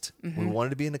Midwest. We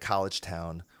wanted to be in a college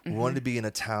town. We wanted to be in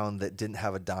a town that didn't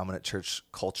have a dominant church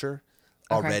culture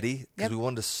already, because Yep. we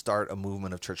wanted to start a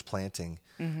movement of church planting.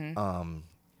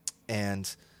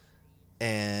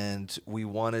 And we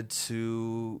wanted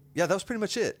to, that was pretty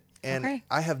much it. And Okay.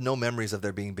 I have no memories of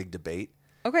there being big debate.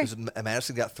 Okay.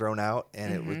 Madison got thrown out,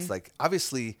 and it was like,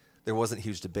 obviously there wasn't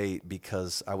huge debate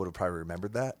because I would have probably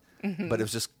remembered that. But it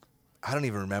was just, I don't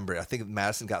even remember it. I think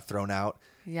Madison got thrown out.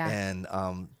 Yeah.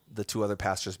 And the two other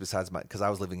pastors besides because I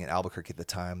was living in Albuquerque at the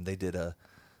time, they did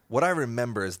what I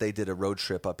remember is they did a road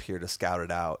trip up here to scout it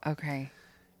out. Okay.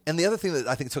 And the other thing that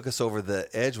I think took us over the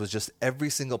edge was just every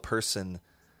single person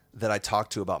that I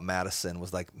talked to about Madison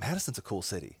was like, Madison's a cool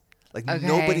city. Like Okay.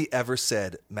 nobody ever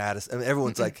said Madison. I mean,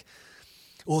 everyone's like,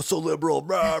 oh, so liberal,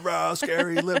 rah, rah,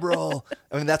 scary liberal.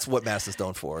 I mean, that's what Madison's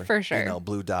known for. For sure. You know,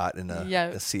 blue dot and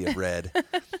Yep. a sea of red.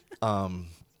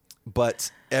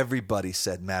 But everybody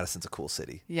said Madison's a cool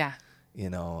city. Yeah. You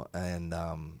know, and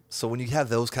so when you have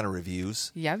those kind of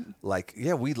reviews, Yep. like,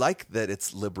 yeah, we like that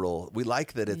it's liberal. We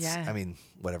like that it's, Yeah. I mean,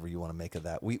 whatever you want to make of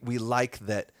that. We like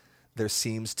that there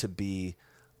seems to be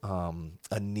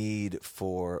a need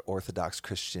for Orthodox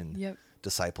Christian Yep.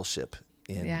 discipleship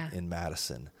Yeah. in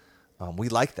Madison. We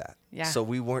like that. Yeah. So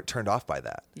we weren't turned off by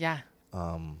that. Yeah.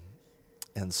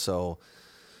 And so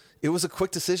it was a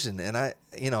quick decision. And I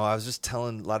was just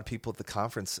telling a lot of people at the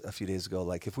conference a few days ago,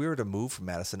 like if we were to move from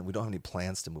Madison, we don't have any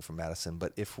plans to move from Madison,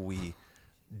 but if we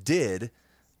did,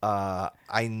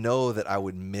 I know that I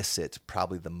would miss it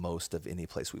probably the most of any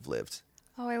place we've lived.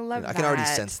 Oh, I love that. I can already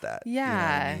sense that. Yeah. You know what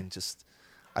I mean?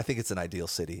 I think it's an ideal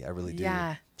city. I really do.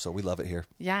 Yeah. So we love it here.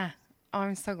 Yeah. Oh,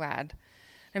 I'm so glad.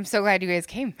 I'm so glad you guys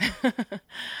came.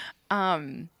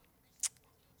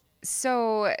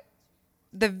 So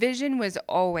the vision was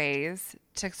always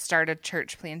to start a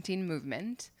church planting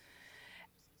movement.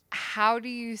 How do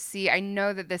you see, I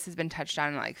know that this has been touched on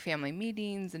in like family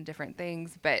meetings and different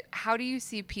things, but how do you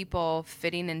see people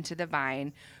fitting into the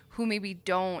vine who maybe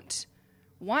don't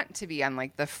want to be on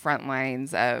like the front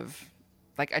lines of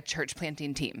like a church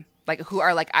planting team? like who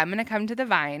are like, I'm going to come to the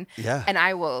Vine, Yeah. and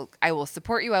I will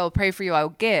support you. I will pray for you. I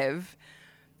will give,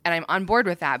 and I'm on board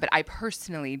with that. But I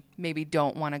personally maybe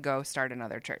don't want to go start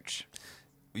another church.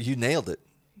 You nailed it.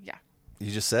 Yeah.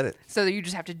 You just said it. So you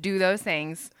just have to do those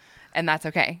things, and that's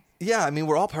okay. Yeah. I mean,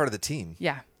 we're all part of the team.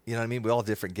 Yeah. You know what I mean? We all have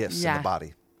different gifts in the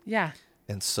body. Yeah.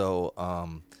 And so,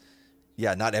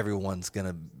 yeah, not everyone's going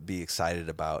to be excited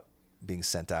about being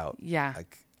sent out. Yeah.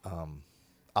 Like,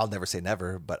 I'll never say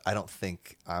never, but I don't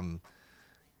think I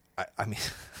mean,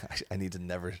 I need to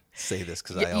never say this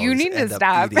because I You always need to end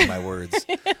stop. up eating my words.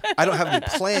 I don't have any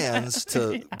plans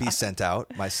to be sent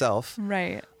out myself.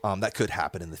 Right. That could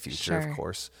happen in the future, Sure. of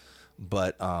course.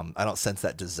 But I don't sense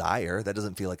that desire. That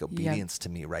doesn't feel like obedience to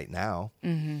me right now.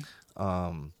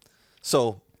 Mm-hmm.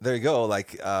 So there you go.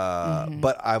 Like,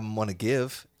 but I'm going to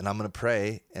give, and I'm going to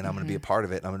pray, and I'm going to be a part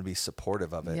of it, and I'm going to be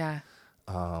supportive of it. Yeah.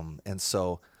 And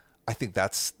so I think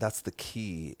that's the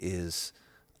key is,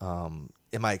 am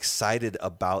I excited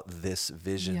about this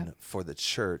vision for the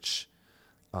church?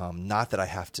 Not that I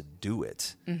have to do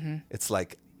it. Mm-hmm. It's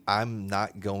like, I'm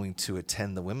not going to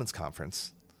attend the women's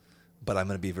conference, but I'm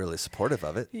going to be really supportive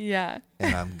of it. Yeah.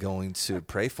 And I'm going to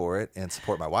pray for it and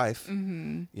support my wife.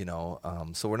 Mm-hmm. You know,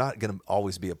 so we're not going to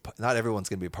always be not everyone's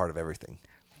going to be a part of everything.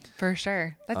 For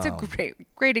sure. That's a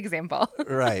great example.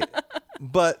 Right.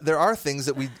 But there are things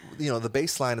that the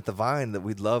baseline at the Vine that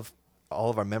we'd love all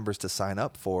of our members to sign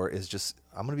up for is just,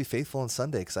 I'm going to be faithful on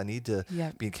Sunday because I need to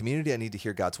be in community. I need to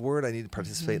hear God's word. I need to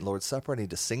participate in Lord's Supper. I need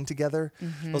to sing together.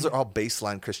 Those are all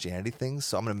baseline Christianity things.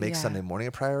 So I'm going to make Sunday morning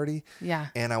a priority. Yeah.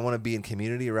 And I want to be in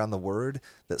community around the word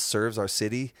that serves our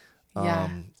city.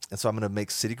 And so I'm going to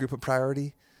make city group a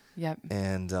priority. Yep.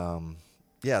 And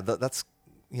that's,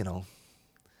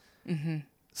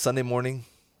 Sunday morning,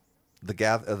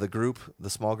 the group, the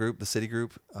small group, the city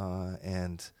group,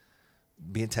 and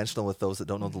be intentional with those that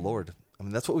don't know the Lord. I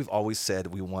mean, that's what we've always said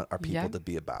we want our people to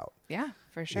be about. Yeah,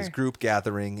 for sure. Is group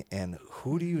gathering, and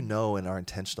who do you know and are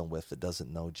intentional with that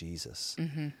doesn't know Jesus?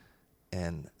 Mm-hmm.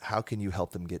 And how can you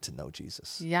help them get to know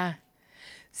Jesus? Yeah.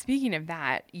 Speaking of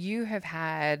that, you have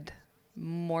had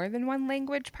more than one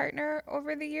language partner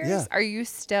over the years. Yeah. Are you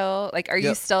still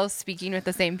you still speaking with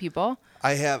the same people?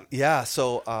 I have, yeah.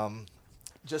 So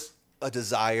just a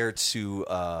desire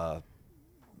to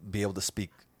be able to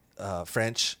speak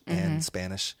French and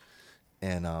Spanish.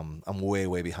 And I'm way,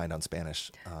 way behind on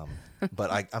Spanish.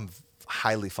 But I'm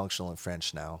highly functional in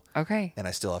French now. Okay. And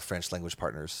I still have French language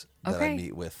partners that I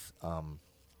meet with. I've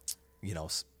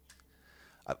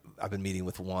been meeting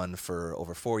with one for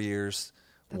over 4 years.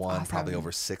 That's one awesome. probably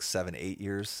over 6, 7, 8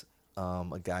 years. A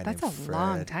guy That's named a Fred.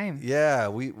 long time. Yeah,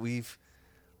 we've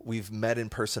met in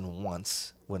person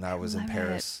once when I was in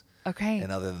Paris. Okay.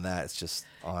 And other than that, it's just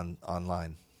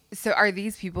online. So are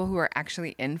these people who are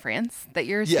actually in France that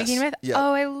you're Yes. speaking with? Yeah.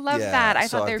 Oh, I love Yeah. that. I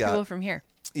So thought they I've were got- people from here.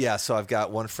 Yeah, so I've got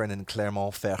one friend in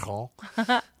Clermont-Ferrand,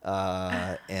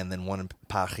 and then one in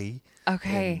Paris,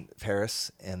 Okay. in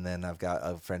Paris, and then I've got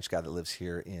a French guy that lives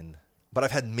here but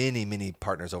I've had many, many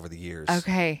partners over the years.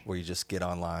 Okay. Where you just get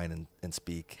online and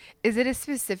speak. Is it a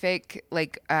specific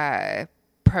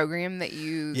program that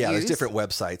you Yeah, use? there's different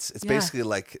websites. It's Yeah. basically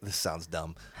like, this sounds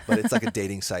dumb, but it's like a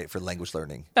dating site for language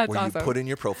learning. That's where awesome. you put in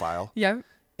your profile. Yep.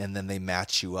 And then they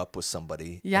match you up with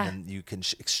somebody. Yeah. And then you can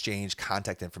exchange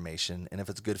contact information. And if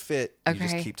it's a good fit, you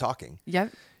just Okay. keep talking.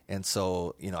 Yep. And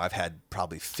so, I've had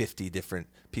probably 50 different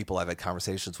people I've had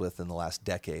conversations with in the last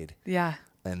decade. Yeah.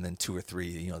 And then 2 or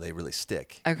 3, they really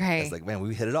stick. Okay. It's like, man,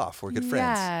 we hit it off. We're good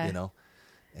friends, Yeah.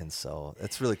 And so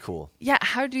it's really cool. Yeah.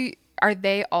 Are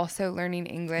they also learning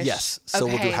English? Yes. So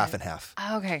we'll do Okay. half and half.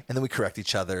 Oh, okay. And then we correct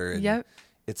each other. And Yep.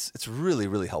 It's really,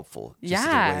 really helpful. Just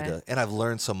Yeah. as a way and I've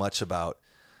learned so much about,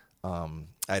 I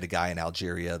had a guy in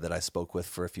Algeria that I spoke with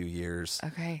for a few years.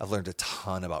 Okay. I've learned a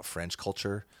ton about French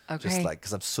culture. Okay. Just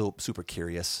because I'm so super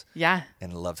curious. Yeah.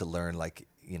 And love to learn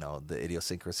the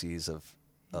idiosyncrasies of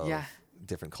Yeah.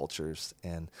 different cultures.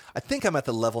 And I think I'm at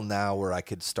the level now where I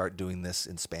could start doing this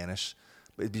in Spanish.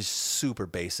 But it'd be super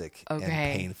basic and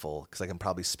Okay. painful because I can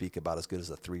probably speak about as good as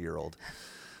a 3-year-old.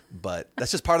 But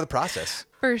that's just part of the process.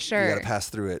 For You sure. got to pass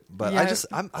through it. But Yep.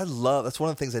 I love, that's one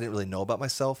of the things I didn't really know about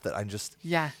myself that I'm just,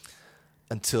 Yeah.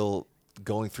 until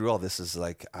going through all this is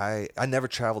like, I never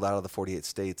traveled out of the 48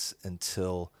 states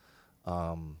until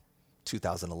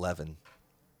 2011.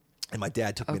 And my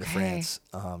dad took me to Okay. France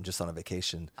just on a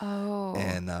vacation. Oh.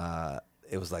 And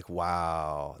it was like,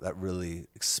 wow, that really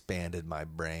expanded my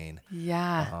brain.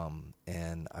 Yeah.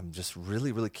 And I'm just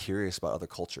really, really curious about other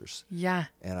cultures. Yeah.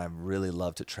 And I really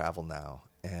love to travel now.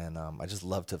 And I just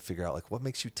love to figure out what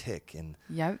makes you tick and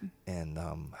Yep.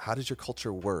 how does your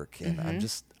culture work? And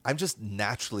I'm just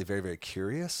naturally very, very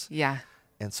curious. Yeah.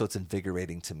 And so it's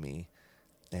invigorating to me.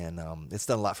 And it's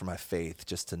done a lot for my faith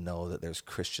just to know that there's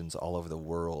Christians all over the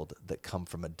world that come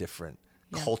from a different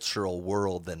cultural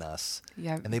world than us.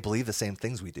 Yep. And they believe the same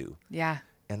things we do. Yeah.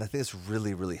 And I think it's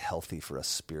really, really healthy for us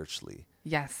spiritually.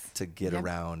 Yes. To get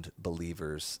around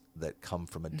believers that come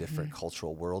from a different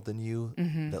cultural world than you,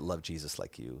 that love Jesus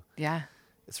like you. Yeah.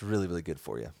 It's really, really good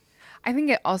for you. I think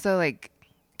it also like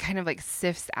kind of like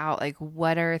sifts out like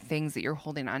what are things that you're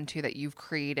holding on to that you've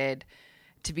created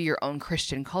to be your own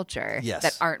Christian culture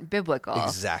that aren't biblical.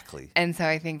 Exactly. And so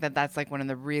I think that that's like one of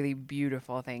the really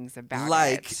beautiful things about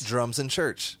like it. drums in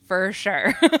church. For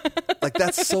sure. Like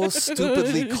that's so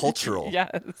stupidly cultural.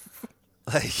 Yes.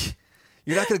 Like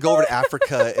you're not going to go over to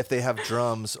Africa if they have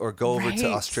drums, or go over to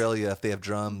Right. Australia if they have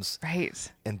drums,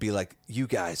 Right. and be like, you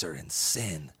guys are in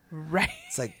sin. Right.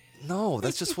 It's like, no,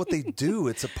 that's just what they do.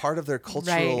 It's a part of their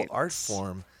cultural Right. art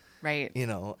form, Right. you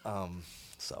know.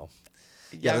 So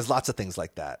yeah, Yep. there's lots of things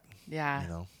like that. Yeah. You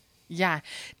know. Yeah.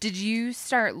 Did you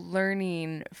start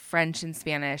learning French and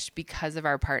Spanish because of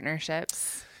our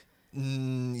partnerships?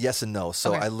 Yes and no.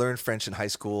 So Okay. I learned French in high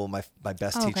school. My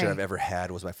best teacher Okay. I've ever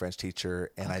had was my French teacher,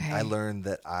 and Okay. I learned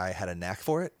that I had a knack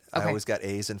for it. I Okay. always got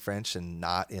A's in French and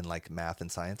not in like math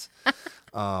and science.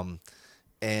 So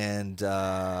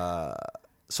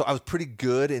I was pretty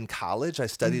good in college. I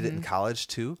studied it in college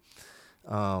too.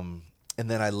 And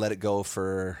then I let it go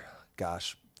for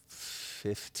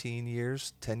 15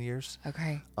 years, 10 years.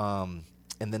 Okay.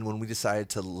 And then when we decided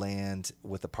to land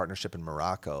with a partnership in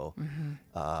Morocco,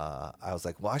 I was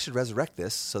like, well, I should resurrect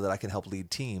this so that I can help lead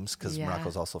teams, because Yeah. Morocco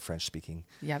is also French speaking.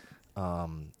 Yep.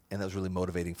 And that was really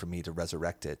motivating for me to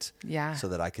resurrect it, Yeah. so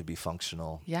that I could be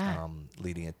functional, Yeah.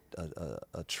 leading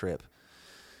a trip.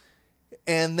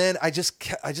 And then I just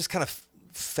kind of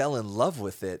fell in love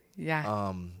with it.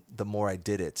 Yeah. The more I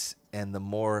did it, and the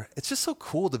more it's just so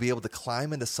cool to be able to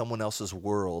climb into someone else's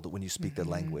world when you speak their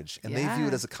language, and they view it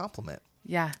Yeah. as a compliment,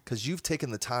 Yeah. because you've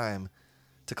taken the time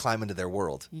to climb into their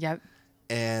world. Yep.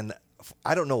 And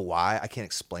I don't know why. I can't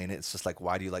explain it. It's just like,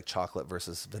 why do you like chocolate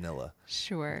versus vanilla?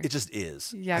 Sure. It just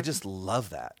is. Yep. I just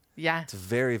love that. Yeah. It's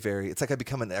very, very. It's like I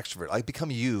become an extrovert. I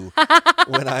become you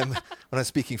when I'm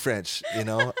speaking French. You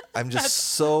know, I'm just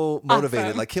so motivated.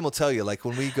 awesome. Like Kim will tell you, like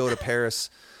when we go to Paris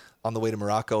on the way to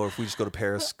Morocco, or if we just go to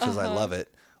Paris because I love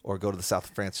it, or go to the south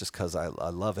of France just because I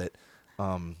love it.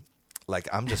 Like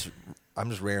I'm just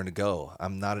raring to go.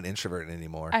 I'm not an introvert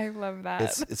anymore. I love that.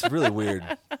 It's really weird,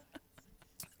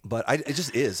 but it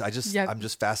just is. Yep. I'm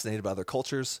just fascinated by other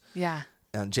cultures. Yeah.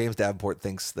 And James Davenport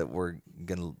thinks that we're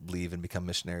going to leave and become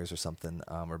missionaries or something,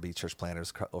 or be church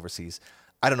planters overseas.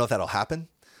 I don't know if that'll happen.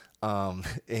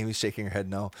 Amy's shaking her head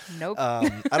no. Nope. I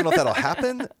don't know if that'll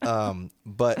happen,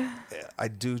 but I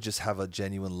do just have a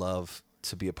genuine love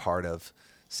to be a part of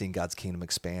seeing God's kingdom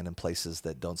expand in places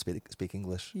that don't speak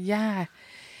English. Yeah.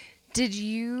 Did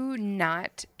you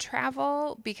not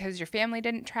travel because your family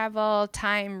didn't travel?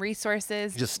 Time,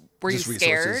 resources? Were you resources.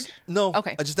 scared? No.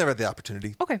 Okay. I just never had the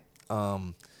opportunity. Okay.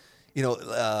 You know,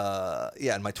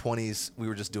 in my 20s, we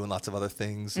were just doing lots of other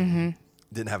things.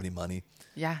 Didn't have any money.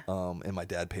 Yeah. And my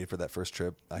dad paid for that first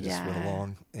trip. I just went Yeah.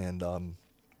 along. And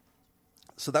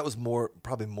so that was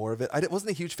probably more of it. I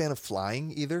wasn't a huge fan of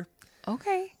flying either.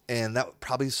 Okay. And that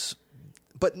probably,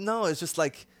 but no, it's just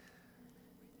like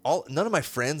none of my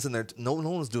friends and no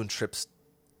one was doing trips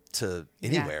to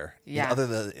anywhere. Yeah. Other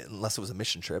than, unless it was a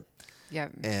mission trip.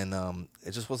 Yep. And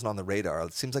it just wasn't on the radar.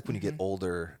 It seems like when you get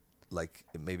older, like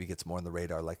it maybe gets more on the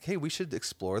radar. Like, hey, we should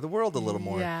explore the world a little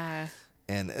more. Yeah.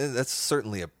 And that's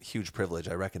certainly a huge privilege.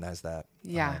 I recognize that.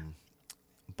 Yeah.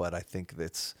 But I think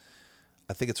it's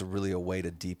really a way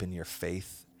to deepen your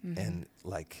faith and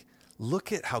like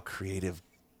look at how creative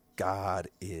God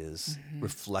is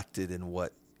reflected in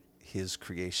what His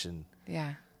creation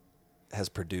Yeah. has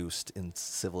produced in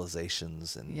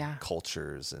civilizations and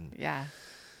cultures, and Yeah.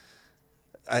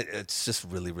 it's just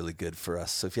really, really good for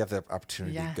us. So if you have the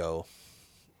opportunity Yeah. to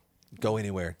go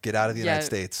anywhere, get out of the United Yeah.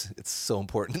 States. It's so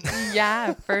important.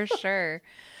 Yeah, for sure.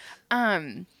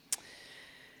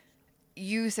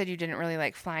 You said you didn't really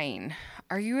like flying.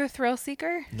 Are you a thrill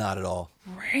seeker? Not at all.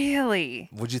 Really?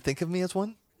 Would you think of me as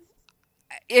one?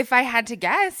 If I had to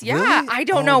guess, yeah. Really? I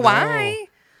don't Oh, know no. why.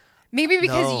 Maybe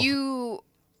because No. you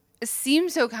seem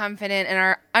so confident and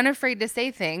are unafraid to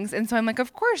say things, and so I'm like,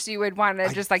 of course you would want to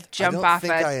just like jump I don't off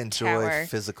think a I enjoy tower.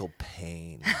 physical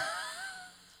pain.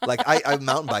 Like I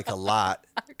mountain bike a lot,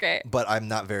 Okay. but I'm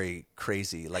not very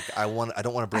crazy. Like I don't want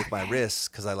to break my wrists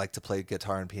because I like to play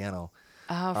guitar and piano.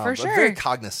 Oh, for I'm sure. very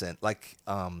cognizant. Like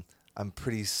I'm a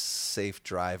pretty safe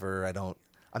driver.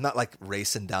 I'm not like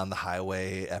racing down the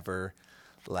highway ever.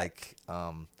 Like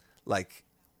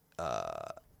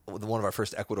one of our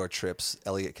first Ecuador trips,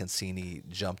 Elliot Cancini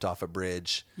jumped off a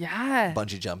bridge, Yeah.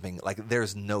 bungee jumping. Like,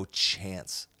 there's no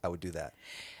chance I would do that.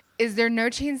 Is there no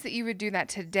chance that you would do that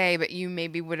today, but you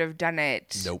maybe would have done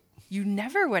it? Nope. You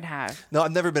never would have. No,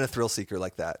 I've never been a thrill seeker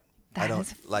like that. I That don't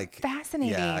is like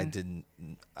fascinating.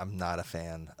 Yeah, I'm not a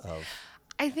fan of.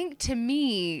 I think to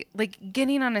me, like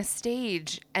getting on a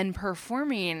stage and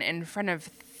performing in front of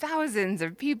thousands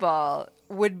of people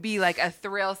would be like a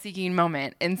thrill-seeking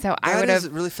moment. And so I would That is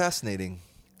have. really fascinating.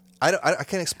 I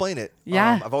can't explain it.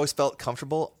 Yeah. I've always felt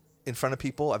comfortable in front of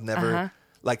people. I've never,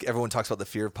 like everyone talks about the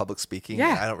fear of public speaking.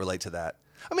 Yeah. I don't relate to that.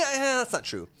 I mean, that's not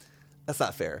true. That's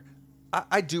not fair.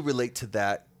 I do relate to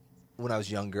that when I was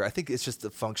younger. I think it's just a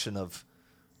function of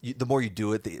the more you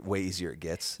do it, the way easier it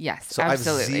gets. Yes, so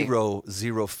absolutely. I have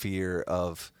zero fear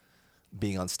of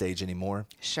being on stage anymore.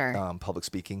 Sure. Public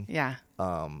speaking. Yeah.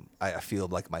 I feel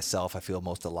like myself. I feel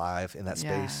most alive in that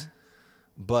Yeah. space.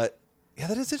 But yeah,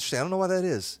 that is interesting. I don't know why that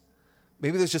is.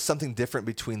 Maybe there's just something different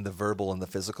between the verbal and the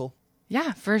physical.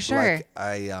 Yeah, for sure. Like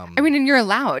I mean, and you're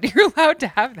allowed. You're allowed to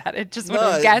have that. It just would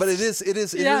have no, guessed. but it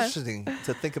is Yeah. interesting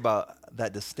to think about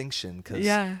that distinction because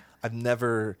Yeah. I've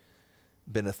never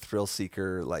been a thrill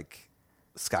seeker like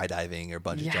skydiving or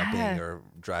bungee Yeah. jumping or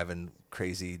driving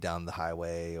crazy down the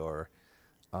highway or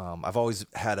I've always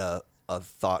had a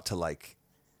thought to like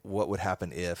what would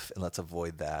happen if, and let's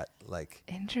avoid that. Like,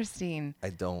 Interesting. I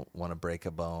don't want to break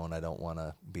a bone. I don't want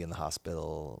to be in the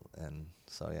hospital. And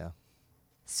so, yeah.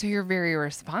 So you're very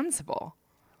responsible.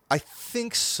 I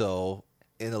think so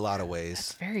in a lot of It's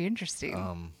ways. very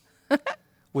interesting.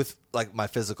 With like my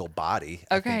physical body.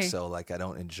 I Okay. think so. Like, I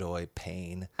don't enjoy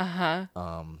pain.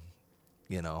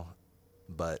 You know,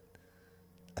 but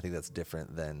I think that's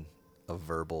different than a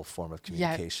verbal form of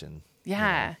communication.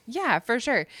 Yeah. Yeah, for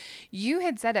sure. You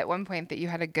had said at one point that you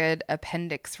had a good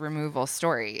appendix removal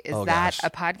story. Is Oh, that gosh. a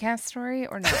podcast story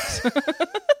or not?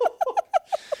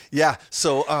 Yeah.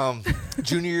 So,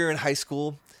 junior year in high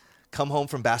school, come home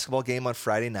from basketball game on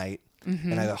Friday night,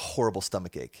 and I had a horrible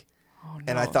stomach ache. Oh, no.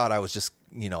 And I thought I was just,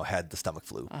 had the stomach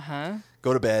flu.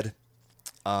 Go to bed,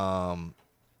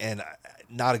 and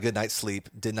not a good night's sleep.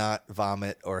 Did not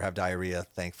vomit or have diarrhea,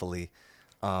 thankfully.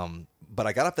 But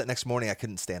I got up that next morning. I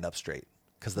couldn't stand up straight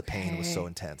because the pain was so Okay.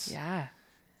 intense. Yeah.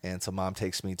 And so mom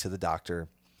takes me to the doctor.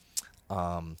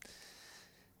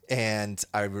 And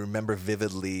I remember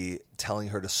vividly telling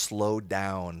her to slow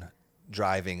down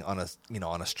driving on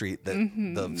a street that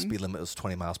the speed limit was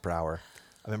 20 miles per hour.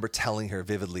 I remember telling her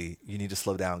vividly, you need to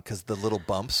slow down because the little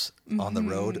bumps on the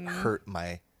road hurt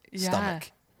my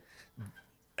stomach.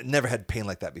 I never had pain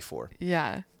like that before.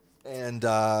 Yeah. And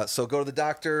so go to the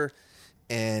doctor,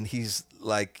 and he's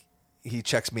like, he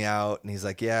checks me out, and he's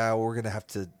like, yeah, we're gonna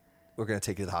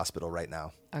take you to the hospital right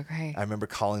now. Okay. I remember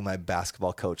calling my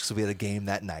basketball coach. So we had a game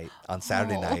that night on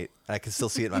Saturday night, and I can still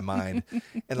see it in my mind.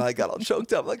 And I got all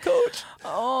choked up, like, Coach,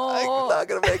 I'm not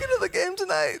gonna make it to the game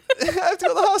tonight. I have to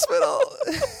go to the hospital.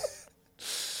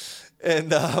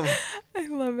 And I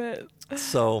love it.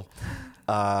 so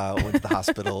went to the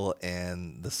hospital,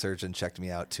 and the surgeon checked me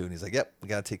out too, and he's like, "Yep, we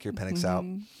got to take your appendix out."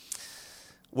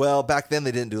 Well, back then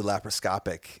they didn't do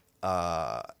laparoscopic,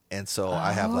 and so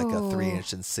I have like a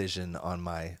 3-inch incision on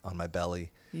my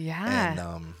belly. Yeah.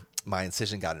 And my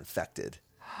incision got infected,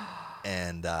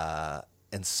 and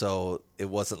so it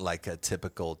wasn't like a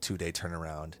typical 2-day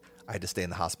turnaround. I had to stay in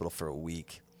the hospital for a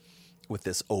week with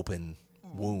this open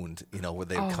wound, where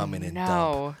they would come in and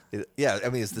no. dump. I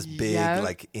mean, it's this big, Yep.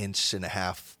 like 1.5 inch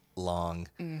long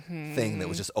thing that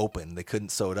was just open. They couldn't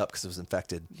sew it up because it was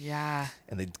infected. Yeah.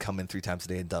 And they'd come in 3 times a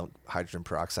day and dump hydrogen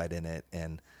peroxide in it.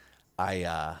 And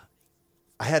I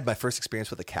had my first experience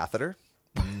with a catheter.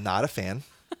 Not a fan.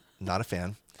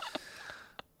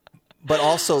 But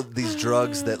also these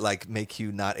drugs that like make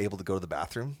you not able to go to the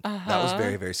bathroom. That was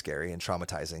very, very scary and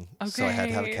traumatizing. So I had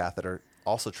to have a Okay. catheter.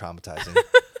 Also traumatizing.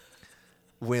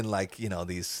 When like,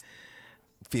 these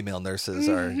female nurses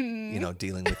are,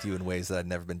 dealing with you in ways that I'd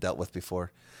never been dealt with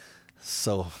before.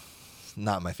 So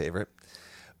not my favorite.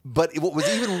 But what was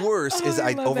even worse is I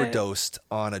I love it. overdosed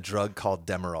on a drug called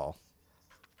Demerol.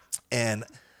 And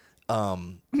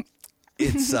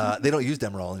it's they don't use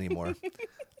Demerol anymore.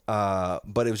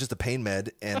 But it was just a pain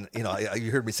med, and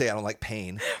you heard me say I don't like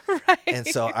pain, Right. and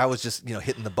so I was just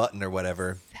hitting the button or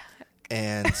whatever,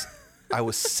 and I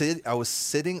was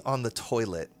sitting on the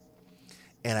toilet,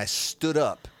 and I stood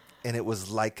up, and it was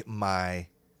like my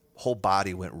whole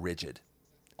body went rigid.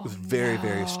 It was very,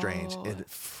 very strange and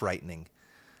frightening,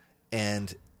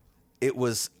 and it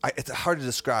was it's hard to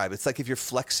describe. It's like if you're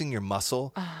flexing your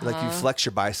muscle, like you flex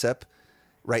your bicep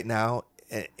right now.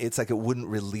 It's like it wouldn't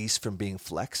release from being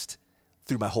flexed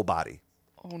through my whole body.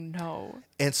 Oh, no.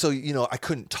 And so, I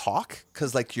couldn't talk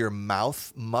because like your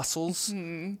mouth muscles,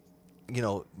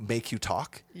 make you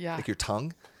talk. Yeah. Like your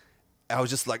tongue. I was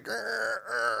just like,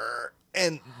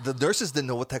 and the nurses didn't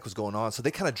know what the heck was going on. So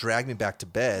they kind of dragged me back to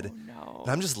bed. Oh, no.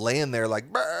 And I'm just laying there like,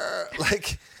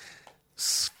 like,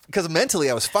 because mentally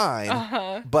I was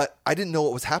fine, but I didn't know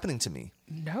what was happening to me.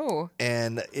 No.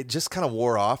 And it just kind of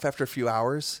wore off after a few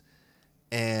hours.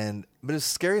 But it was the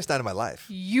scariest night of my life.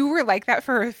 You were like that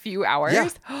for a few hours? Yeah.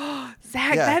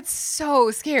 Zach, Yeah. that's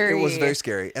so scary. It was very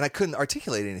scary. And I couldn't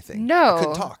articulate anything. No. I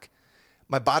couldn't talk.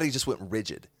 My body just went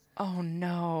rigid. Oh,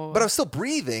 no. But I was still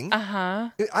breathing. Uh-huh.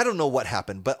 I don't know what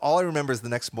happened, but all I remember is the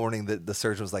next morning that the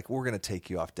surgeon was like, we're going to take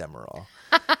you off Demerol.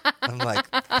 I'm like,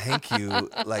 thank you.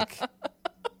 Like,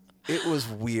 it was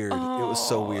weird. It was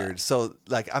so weird. So,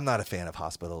 like, I'm not a fan of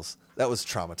hospitals. That was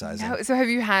traumatizing. No. So have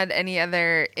you had any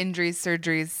other injuries,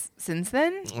 surgeries since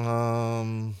then?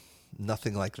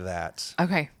 Nothing like that.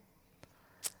 Okay.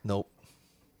 Nope.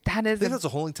 That I is think that's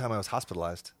the only time I was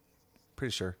hospitalized.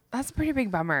 Pretty sure. that's a pretty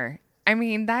big bummer. I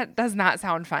mean, that does not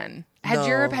sound fun. Had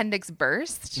your No. appendix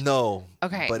burst? No.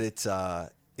 Okay. But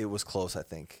it was close, I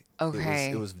think.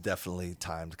 Okay. It was definitely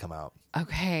time to come out.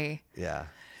 Okay. Yeah.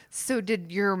 So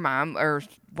did your mom or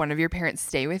one of your parents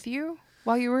stay with you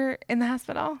while you were in the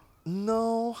hospital?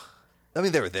 No. I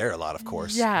mean, they were there a lot, of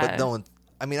course. Yeah. But no one,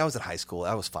 I mean, I was in high school.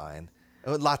 I was fine.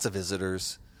 Lots of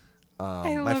visitors.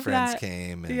 I My love friends that.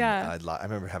 came, and Yeah. I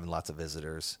remember having lots of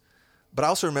visitors. But I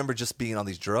also remember just being on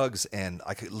these drugs, and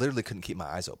I literally couldn't keep my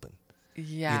eyes open.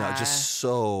 Yeah. Just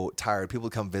so tired. People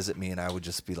would come visit me, and I would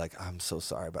just be like, I'm so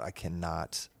sorry, but I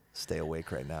cannot stay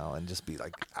awake right now, and just be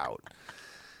like out.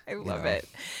 I love it.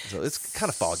 So it's kind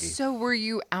of foggy. So were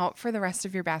you out for the rest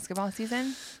of your basketball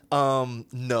season?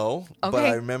 No, but Okay.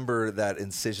 I remember that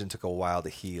incision took a while to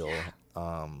heal.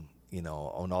 On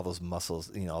all those muscles,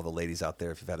 all the ladies out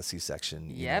there, if you've had a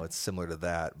C-section, Yep. it's similar to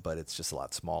that, but it's just a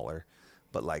lot smaller.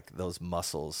 But like those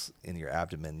muscles in your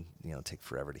abdomen, take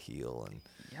forever to heal.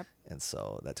 Yep. And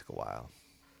so that took a while.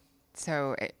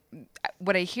 So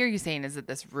what I hear you saying is that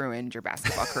this ruined your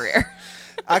basketball career.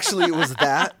 Actually, it was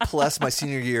that plus my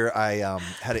senior year, I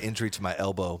had an injury to my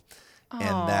elbow,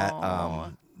 and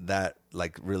that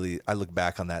like really, I look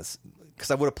back on that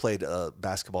because I would have played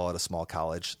basketball at a small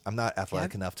college. I'm not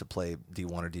athletic enough to play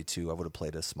D1 or D2. I would have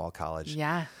played at a small college.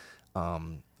 Yeah.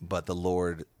 But the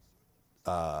Lord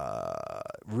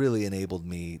really enabled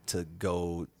me to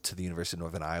go to the University of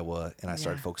Northern Iowa, and I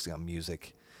started focusing on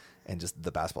music, and just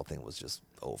the basketball thing was just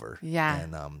over. Yeah.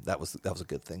 And that was a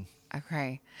good thing.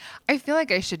 Okay. I feel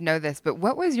like I should know this, but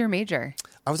what was your major?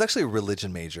 I was actually a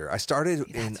religion major. I started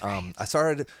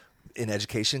in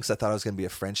education because I thought I was going to be a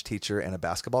French teacher and a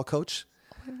basketball coach.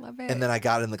 I love it. And then I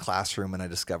got in the classroom and I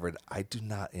discovered I do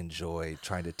not enjoy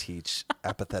trying to teach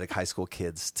apathetic high school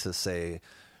kids to say,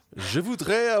 "Je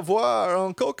voudrais avoir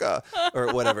un coca,"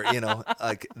 or whatever,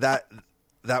 like that.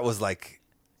 That was like,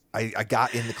 I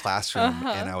got in the classroom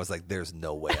and I was like, there's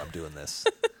no way I'm doing this.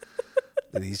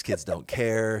 These kids don't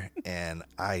care, and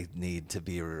I need to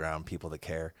be around people that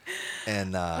care.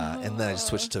 And then I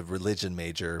switched to religion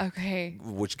major, Okay.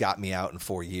 which got me out in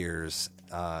 4 years.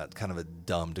 Kind of a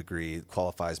dumb degree,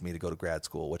 qualifies me to go to grad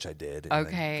school, which I did. And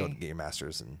Okay. then go get your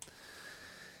master's and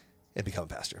become a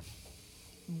pastor.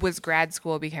 Was grad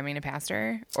school becoming a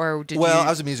pastor, or did Well, you? I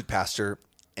was a music pastor,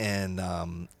 and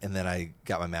then I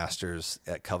got my master's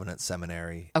at Covenant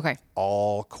Seminary. Okay.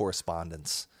 All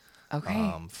correspondence.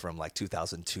 Okay. From like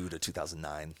 2002 to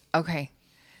 2009. Okay.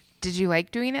 Did you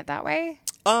like doing it that way?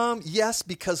 Yes,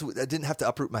 because I didn't have to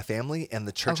uproot my family, and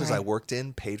the churches Okay. I worked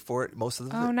in paid for it most of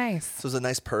it. Oh, nice. So it was a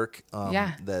nice perk.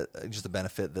 Yeah. That just a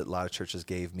benefit that a lot of churches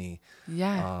gave me.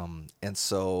 Yeah. And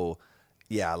so,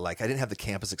 yeah, like I didn't have the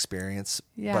campus experience,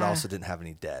 but Yeah. I also didn't have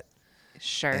any debt.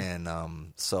 Sure.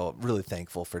 And so really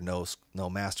thankful for no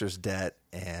master's debt,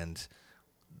 and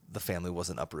the family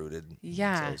wasn't uprooted.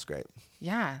 Yeah. So it was great.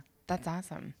 Yeah. That's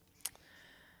awesome.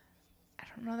 I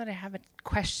don't know that I have a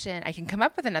question. I can come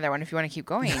up with another one if you want to keep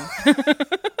going.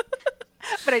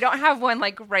 But I don't have one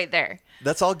like right there.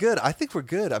 That's all good. I think we're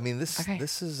good. I mean, this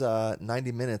is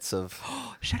 90 minutes of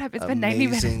Shut up. It's been 90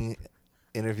 minutes. amazing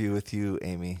interview with you,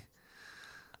 Amy.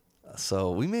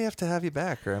 So we may have to have you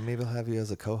back, or maybe I'll have you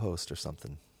as a co-host or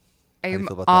something. How do you I'm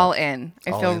feel about all that? in.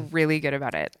 I All feel in? really good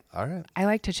about it. All right. I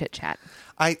like to chit chat.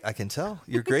 I can tell.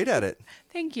 You're great at it.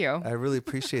 Thank you. I really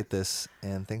appreciate this,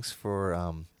 and thanks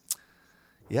for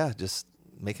just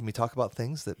making me talk about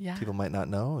things that Yeah. people might not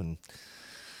know. And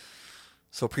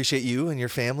so appreciate you and your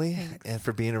family and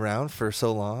for being around for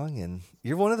so long. And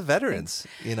you're one of the veterans,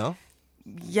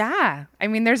 Yeah. I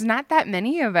mean, there's not that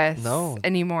many of us No.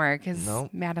 anymore because No.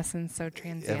 Madison's so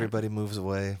transient. Everybody moves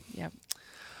away. Yep.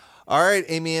 All right,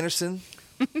 Amy Anderson.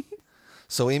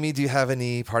 So, Amy, do you have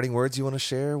any parting words you want to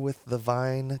share with the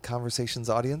Vine Conversations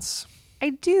audience?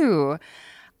 I do.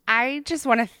 I just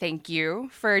want to thank you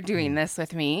for doing this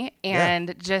with me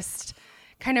and just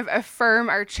kind of affirm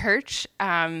our church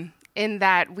in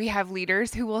that we have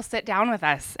leaders who will sit down with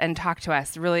us and talk to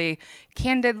us really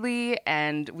candidly,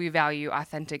 and we value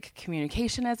authentic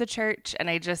communication as a church. And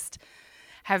I just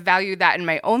have valued that in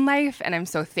my own life, and I'm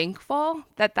so thankful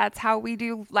that that's how we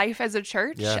do life as a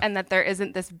church, and that there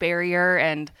isn't this barrier,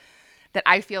 and that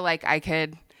I feel like I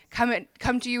could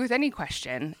come to you with any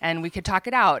question and we could talk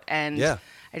it out. And I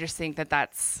just think that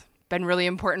that's been really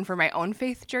important for my own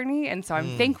faith journey, and so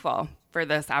I'm thankful for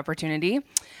this opportunity.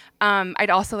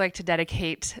 I'd also like to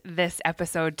dedicate this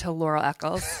episode to Laurel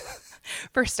Eccles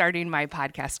for starting my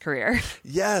podcast career.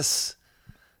 Yes.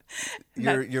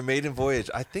 Your maiden voyage.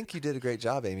 I think you did a great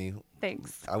job, Amy.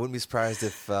 Thanks. I wouldn't be surprised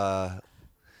if there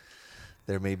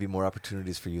may be more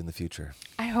opportunities for you in the future.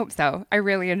 I hope so. I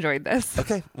really enjoyed this.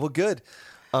 Okay, well, good.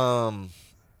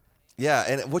 Yeah,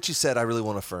 and what you said, I really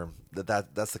want to affirm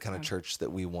that's the kind of church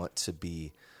that we want to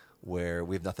be, where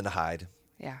we have nothing to hide.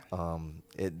 Yeah.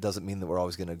 It doesn't mean that we're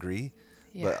always going to agree,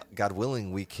 but God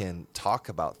willing, we can talk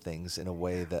about things in a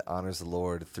way that honors the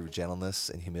Lord through gentleness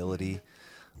and humility.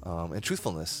 And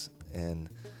truthfulness. And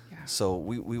so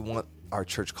we want our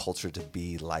church culture to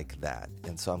be like that.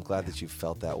 And so I'm glad that you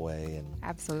felt that way. And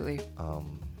absolutely.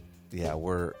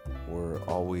 We're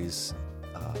always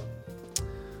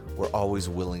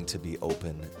willing to be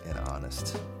open and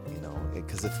honest,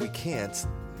 because if we can't,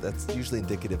 that's usually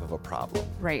indicative of a problem.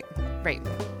 Right.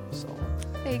 So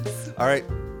thanks. All right.